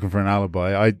came on looking for an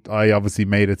alibi. I obviously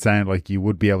made it sound like you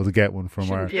would be able to get one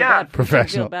from our. Yeah.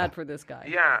 Professional. Feel bad for this guy.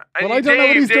 Yeah. And Well, I don't know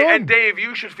what he's done. And Dave,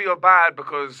 you should feel bad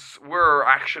because we're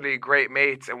actually great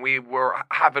mates and we were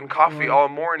having coffee all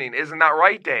morning. Isn't that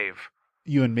right, Dave?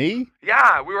 You and me?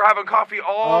 Yeah, we were having coffee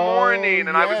all morning,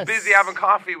 and I was yes. busy having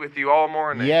coffee with you all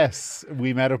morning. Yes,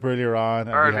 we met up earlier on,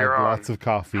 and we had lots of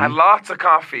coffee. Had lots of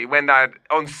coffee when that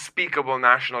unspeakable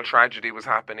national tragedy was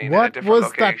happening in a What different was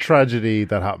location. that tragedy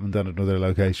that happened at another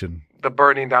location? The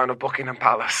burning down of Buckingham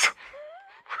Palace.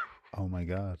 Oh my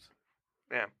God!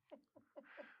 Yeah.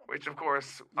 Which, of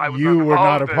course, I was You not were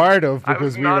not a involved in. part of I because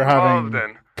was we not were having involved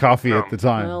in. coffee at the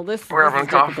time. Well, this We're is having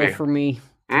difficult coffee. for me.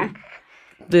 Hmm?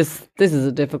 This is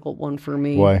a difficult one for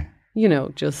me. Why? You know,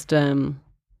 just You're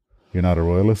not a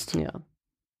royalist? yeah,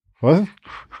 What?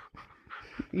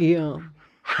 yeah.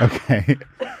 Okay.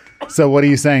 So what are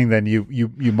you saying then?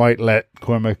 You might let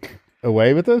Cormac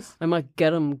away with this? I might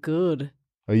get him good,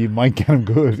 Or you might get him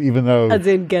good, even though... as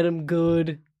in get him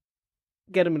good,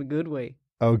 get him in a good way.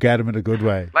 Oh, get him in a good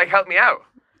way. Like, help me out.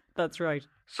 That's right.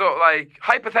 So, like,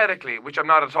 hypothetically, which I'm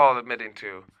not at all admitting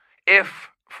to, if,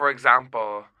 for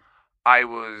example, I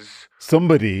was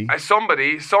Somebody...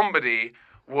 somebody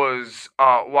was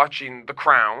watching The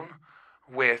Crown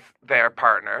with their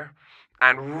partner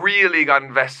and really got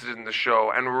invested in the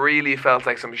show and really felt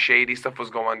like some shady stuff was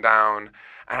going down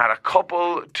and had a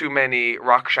couple too many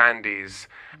rock shandies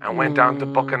and went down to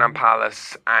Buckingham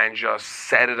Palace and just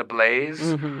set it ablaze,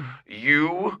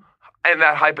 you, in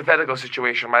that hypothetical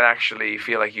situation, might actually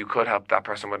feel like you could help that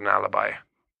person with an alibi.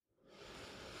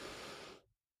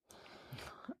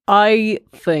 I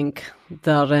think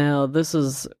that this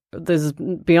is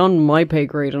beyond my pay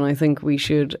grade, and I think we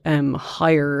should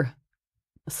hire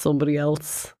somebody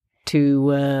else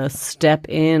to step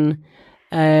in.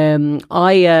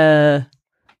 I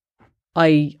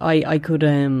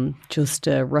could just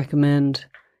recommend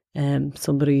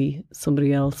somebody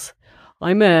else.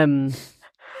 I'm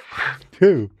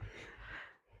Who?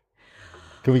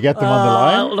 Can we get them on the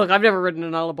line? Look, I've never written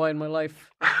an alibi in my life.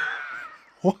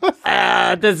 What?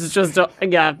 This is just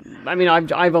yeah. I mean,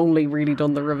 I've only really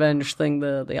done the revenge thing.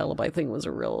 The alibi thing was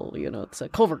a real, it's a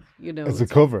cover. It's a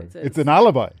cover. It's an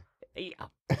alibi. Yeah.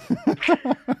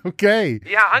 Okay.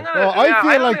 Yeah, I'm gonna. Well, I yeah, feel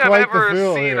I don't like think I've quite the ever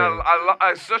fool seen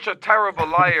here. such a terrible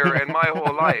liar in my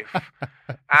whole life,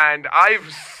 and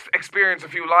I've experienced a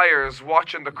few liars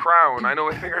watching The Crown. I know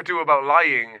a thing or two about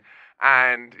lying,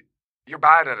 and you're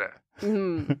bad at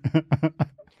it.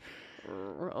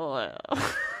 Well,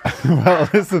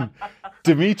 listen,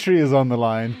 Dimitri is on the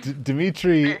line.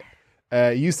 Dimitri,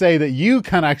 you say that you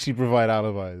can actually provide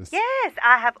alibis. Yes,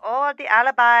 I have all the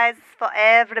alibis for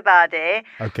everybody.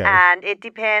 Okay. And it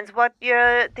depends what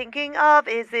you're thinking of.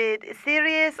 Is it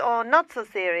serious or not so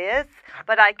serious?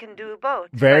 But I can do both.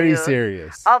 for Very you.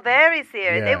 serious. Oh, very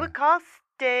serious. Yeah. It would cost,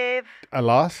 Dave. A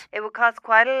lot? It would cost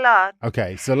quite a lot.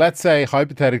 Okay, so let's say,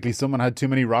 hypothetically, someone had too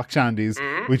many rock shandies,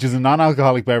 which is a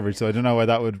non-alcoholic beverage, so I don't know why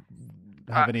that would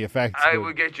have any effect. I but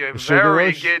would get you the sugar very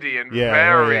rush? giddy and Yeah,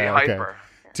 very yeah, okay. hyper.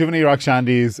 Too many rock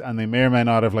shandies, and they may or may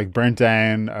not have like burnt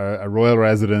down a royal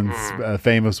residence, a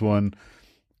famous one.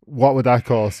 What would that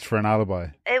cost for an alibi?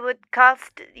 It would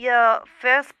cost your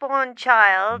firstborn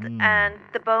child and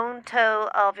the bone toe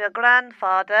of your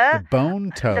grandfather. The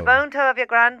bone toe. The bone toe of your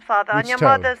grandfather Which on your toe?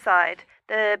 mother's side.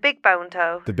 The big bone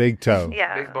toe. The big toe.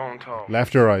 Yeah. Big bone toe.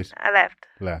 Left or right? I left.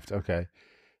 Left, okay.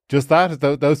 Just that?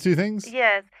 Those two things?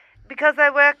 Yes. Because I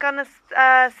work on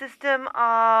a system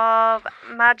of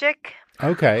magic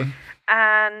Okay.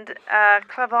 and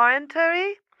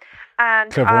clairvoyancy.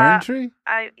 And Clairvoyantry?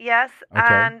 yes. Okay.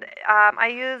 And I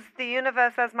use the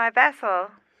universe as my vessel.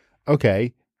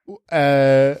 Okay.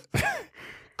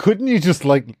 Couldn't you just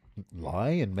like lie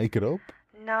and make it up?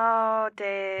 No,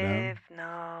 Dave,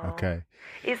 no. Okay.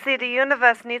 You see, the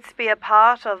universe needs to be a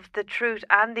part of the truth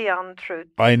and the untruth.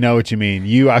 I know what you mean.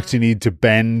 You actually need to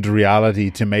bend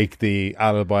reality to make the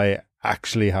alibi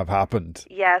actually have happened.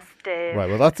 Yes, Dave. Right.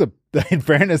 Well, that's in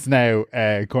fairness now,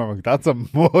 Cormac, that's a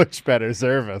much better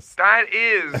service. That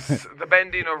is the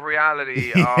bending of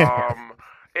reality. Yeah.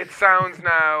 It sounds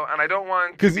now, and I don't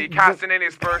want to 'Cause be you- casting any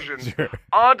aspersions, Sure.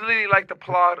 oddly like the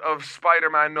plot of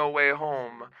Spider-Man No Way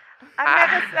Home.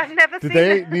 I've never Did seen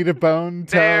they it. need a bone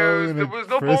toe? There was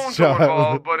no bone toe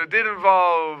involved, but it did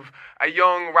involve a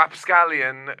young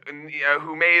rapscallion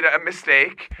who made a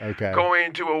mistake, Okay.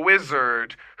 going to a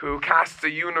wizard who casts a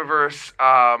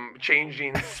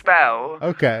universe-changing spell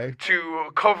Okay.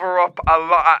 to cover up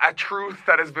a truth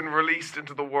that has been released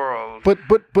into the world. But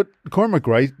Cormac,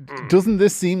 right? Doesn't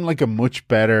this seem like a much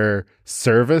better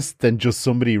service than just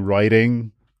somebody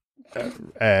writing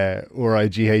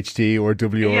RIGHT or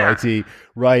WRIT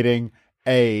writing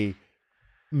a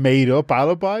made-up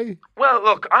alibi? Well,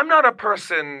 look, I'm not a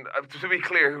person, to be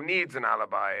clear, who needs an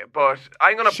alibi, but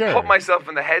I'm going to Sure. put myself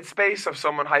in the headspace of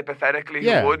someone hypothetically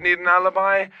Yeah. who would need an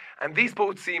alibi, and these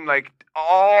both seem like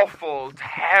awful,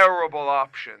 terrible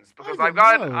options, because I I've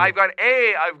don't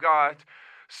got know.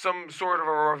 some sort of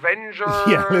a revenger,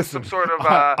 Yeah, listen, some sort of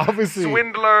a obviously,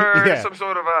 swindler, yeah. some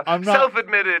sort of I'm a not-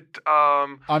 self-admitted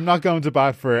I'm not going to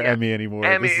bat for Emmy anymore.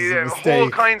 Emmy, This is a whole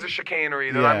mistake. kinds of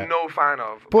chicanery that Yeah. I'm no fan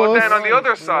of. But But then on the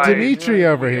other side, Dimitri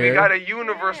over we here. got a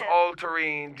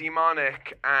universe-altering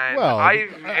demonic, and Well, I I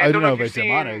don't don't know know if you've about seen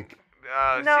demonic.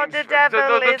 No, seems the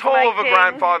devil the is toe my of a king.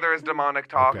 grandfather is demonic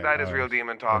talk. Okay, That is all real right.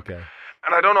 demon talk. Okay.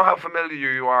 And I don't know how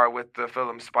familiar you are with the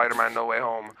film Spider-Man No Way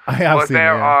Home. I have but seen it,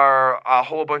 there yeah. are a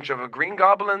whole bunch of Green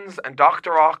Goblins and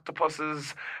Dr.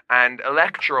 Octopuses and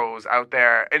Electros out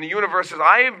there in universes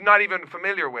I'm not even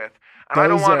familiar with. And I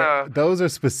don't want to... Those are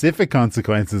specific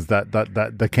consequences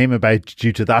that came about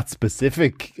due to that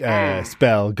specific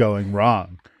spell going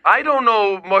wrong. I don't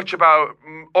know much about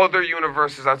other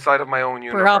universes outside of my own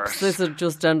universe. Perhaps this would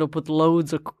just end up with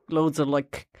loads of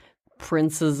like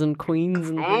princes and queens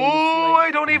and things. Ooh,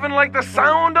 I don't even like the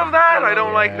sound of that. I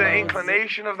don't like the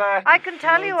inclination of that. I can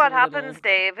tell you what happens,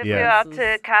 Dave, if you Yeah. had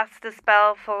to cast a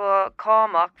spell for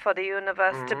Cormac for the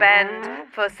universe to bend,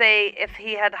 for, say, if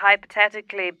he had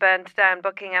hypothetically burnt down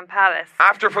Buckingham Palace.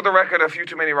 After, for the record, a few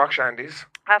too many rock shandies.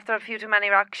 After a few too many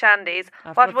rock shandies,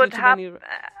 After what a would few too happen? many-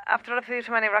 After a few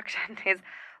too many rock shandies,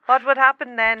 what would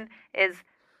happen then is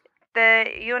the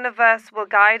universe will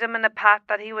guide him in a path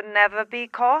that he would never be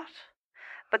caught.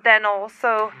 But then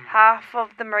also half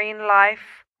of the marine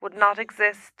life would not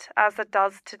exist as it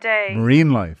does today.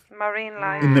 Marine life Marine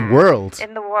life in the world.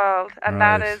 in the world, and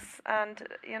Right. that is, and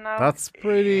you know, That's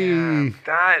pretty.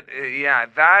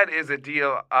 That is a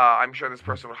deal. I'm sure this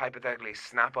person would hypothetically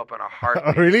snap up in a Oh,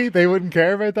 heartbeat. really? They wouldn't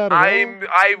care about that at all?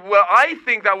 I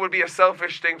think that would be a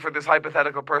selfish thing for this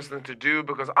hypothetical person to do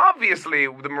because obviously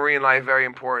the marine life very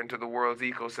important to the world's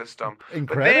ecosystem.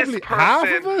 Incredibly. But this Half of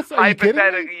person, us? Are you kidding me?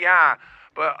 hypothetically, yeah.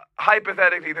 But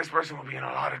hypothetically, this person would be in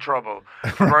a lot of trouble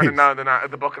for burning down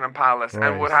the Buckingham Palace Right.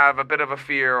 and would have a bit of a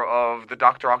fear of the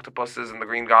Dr. Octopuses and the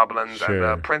Green Goblins and Sure.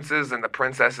 the princes and the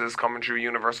princesses coming through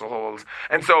universal holes.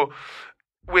 And so,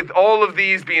 with all of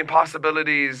these being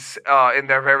possibilities in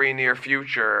their very near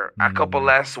future, a couple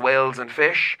less whales and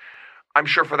fish, I'm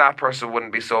sure for that person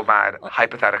wouldn't be so bad,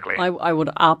 hypothetically. I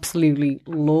would absolutely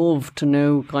love to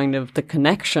know kind of the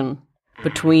connection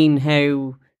between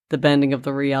how the bending of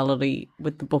the reality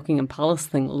with the Buckingham Palace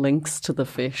thing links to the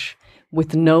fish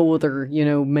with no other,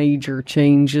 major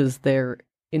changes there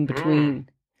in between.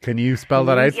 Can you spell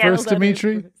that out Yeah, for us, spell that out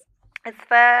Dimitri? for us. it's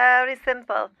very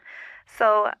simple.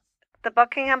 So the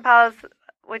Buckingham Palace,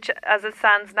 which as it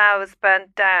stands now is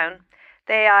burnt down,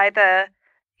 they either,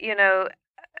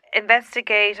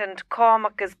 investigate and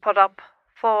Cormac is put up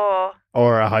for,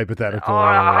 Or a hypothetical.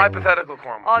 Or a hypothetical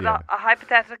Cormac. or Yeah. a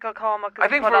hypothetical Cormac is I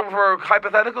think put up. for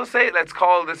hypothetical sake, let's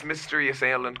call this mystery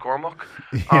assailant Cormac.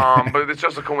 But it's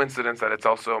just a coincidence that it's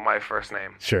also my first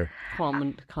name. Sure.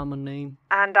 Common name.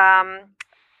 And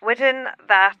within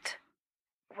that,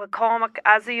 when Cormac,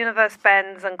 as the universe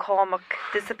bends and Cormac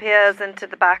disappears into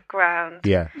the background,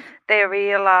 Yeah. they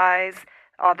realize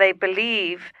or they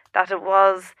believe that it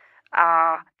was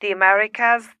the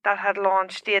Americas that had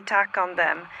launched the attack on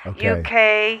them. Okay.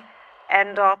 UK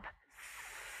end up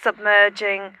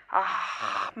submerging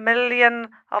 1,000,000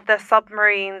 of their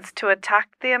submarines to attack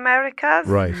the Americas.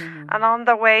 Right. And on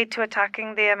their way to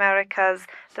attacking the Americas,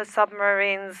 the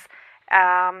submarines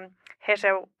hit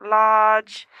a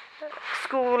large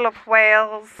school of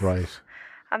whales Right.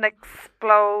 and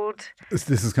explode. This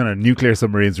is kind of nuclear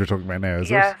submarines we're talking about now,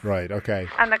 is Yes. it? Right. Okay.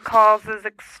 And it causes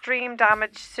extreme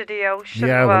damage to the ocean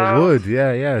Yeah, well, it world. would.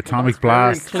 Yeah, yeah. Atomic Very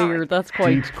blast. clear. That's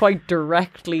quite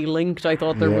directly linked. I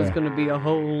thought there was Yeah. going to be a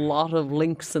whole lot of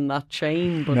links in that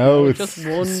chain, but No, it's it's just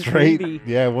one straight. really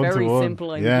Yeah, one to very one.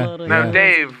 simple. I'm Yeah. glad I Now, know.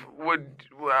 Dave,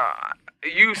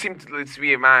 you seem to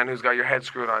be a man who's got your head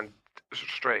screwed on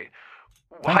straight.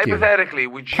 Thank you. Hypothetically,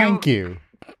 would you Thank you.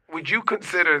 would you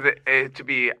consider it to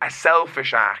be a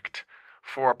selfish act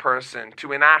for a person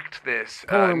to enact this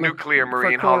Cormac- nuclear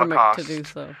marine for Cormac holocaust to do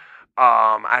so.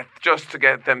 just to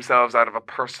get themselves out of a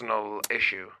personal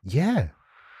issue? Yeah.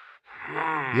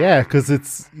 Yeah, because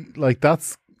it's like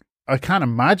that's. I can't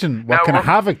imagine what Now, kind of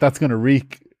what- havoc that's going to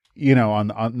wreak.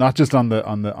 On not just on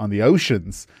the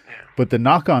oceans, but the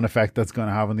knock-on effect that's going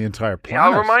to have on the entire planet.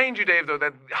 I'll remind you, Dave, though,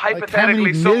 that Like, how hypothetically,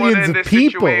 many someone millions in of this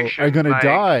people situation are going to like,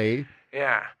 die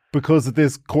Yeah. because of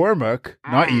this Cormac,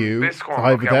 not you, this the Cormac, yeah,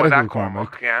 well, hypothetical that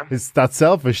Cormac. Cormac, yeah. Is that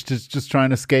selfish to just try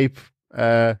and escape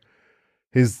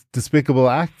his despicable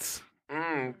acts?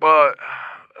 But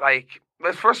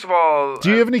let's first of all.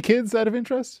 Do you have any kids out of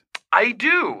interest? I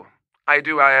do. I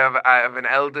have an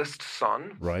eldest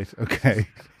son. Right. Okay.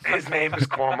 His name is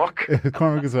Cormac.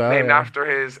 Cormac as well. Named yeah. after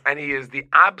and he is the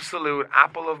absolute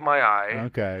apple of my eye.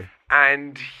 Okay.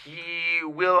 And he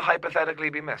will hypothetically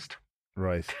be missed.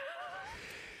 Right.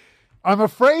 I'm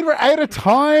afraid we're out of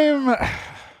time.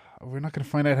 We're not going to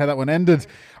find out how that one ended.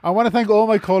 I want to thank all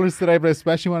my callers today, but I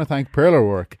especially want to thank Perler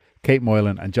Work, Kate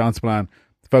Moylan and John Spillane.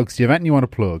 Folks, do you have anything you want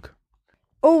to plug?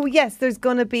 Oh, yes, there's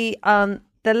going to be on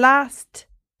the last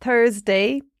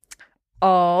Thursday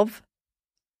of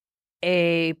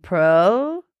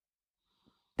April,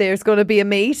 there's going to be a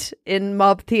meet in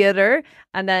Mob Theatre.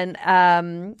 And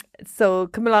then, so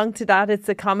come along to that. It's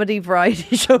a comedy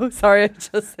variety show. Sorry, I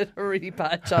just did a really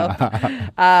bad job.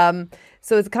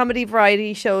 So it's a comedy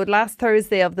variety show last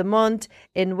Thursday of the month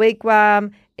in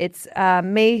Wigwam. It's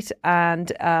Mate,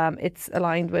 and it's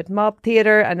aligned with Mob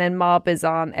Theatre. And then Mob is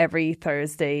on every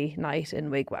Thursday night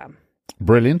in Wigwam.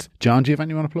 Brilliant. John, do you have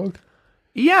anything you want to plug?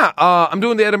 Yeah, I'm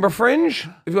doing the Edinburgh Fringe.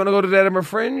 If you want to go to the Edinburgh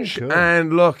Fringe. Cool.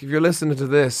 And look, if you're listening to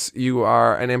this, you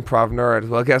are an improv nerd.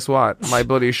 Well, guess what? My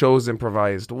buddy show's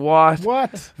improvised. What?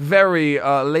 Very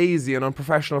lazy and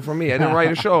unprofessional for me. I didn't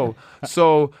write a show.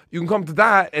 So you can come to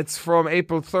that. It's from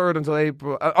April 3rd until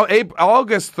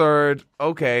August 3rd.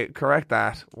 Okay, correct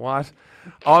that. What?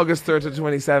 August 3rd to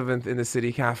 27th in the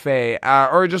City Cafe.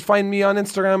 Or just find me on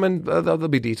Instagram and there'll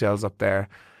be details up there.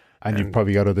 And you've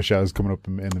probably got other shows coming up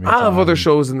in the meantime. I have other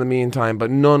shows in the meantime,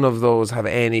 but none of those have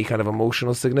any kind of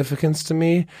emotional significance to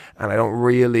me, and I don't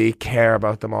really care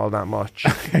about them all that much.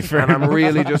 And I'm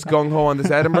really just gung-ho on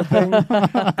this Edinburgh thing,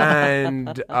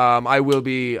 and I will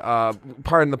be,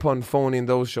 pardon the pun, phoning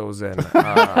those shows in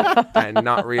and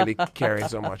not really caring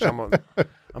so much. I'm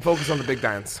focused on the big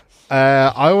dance.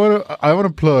 I want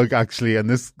to plug, actually, and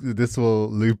this will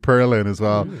loop Pearl in as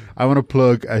well. I want to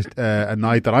plug a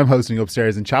night that I'm hosting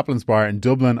upstairs in Chaplin's Bar in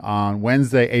Dublin on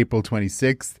Wednesday, April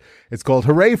 26th. It's called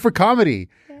Hooray for Comedy,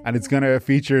 and it's going to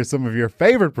feature some of your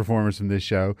favourite performers from this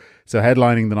show. So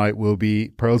headlining the night will be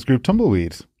Pearl's group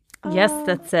Tumbleweed. Yes,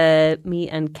 that's me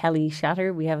and Kelly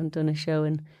Shatter. We haven't done a show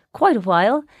in quite a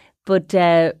while, but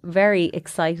very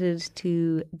excited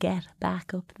to get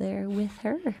back up there with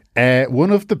her.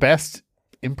 One of the best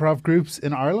improv groups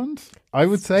in Ireland, I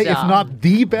would say, if not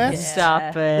the best.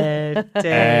 Stop it.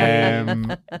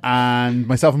 And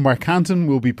myself and Mark Canton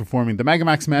will be performing the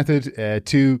Megamax Method,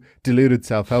 two deluded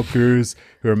self-help gurus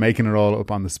who are making it all up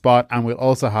on the spot. And we'll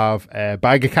also have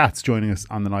Bag of Cats joining us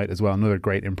on the night as well, another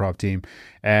great improv team.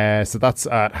 So that's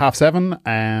at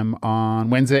 7:30 on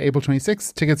Wednesday, April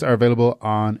 26th. Tickets are available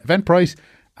on Eventbrite.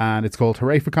 And it's called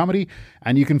Hooray for Comedy.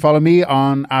 And you can follow me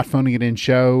on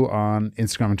 @PhoneItInShow on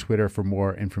Instagram and Twitter for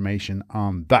more information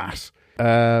on that.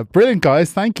 Brilliant,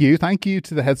 guys. Thank you. Thank you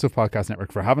to the Head Stuff Podcast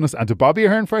Network for having us, and to Bobby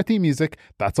Ahern for our theme music.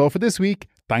 That's all for this week.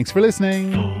 Thanks for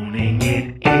listening. Phoning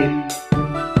it in.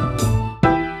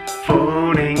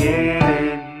 Phoning it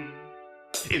in.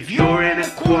 If you're in a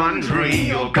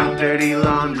quandary or got dirty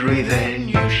laundry, then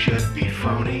you should be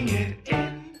phoning it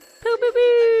in.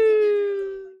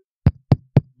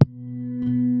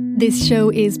 This show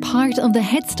is part of the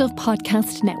Head Stuff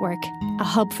Podcast Network, a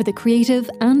hub for the creative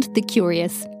and the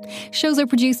curious. Shows are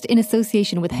produced in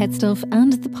association with Head Stuff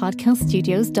and the Podcast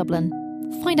Studios Dublin.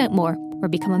 Find out more or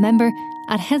become a member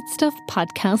at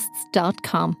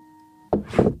headstuffpodcasts.com.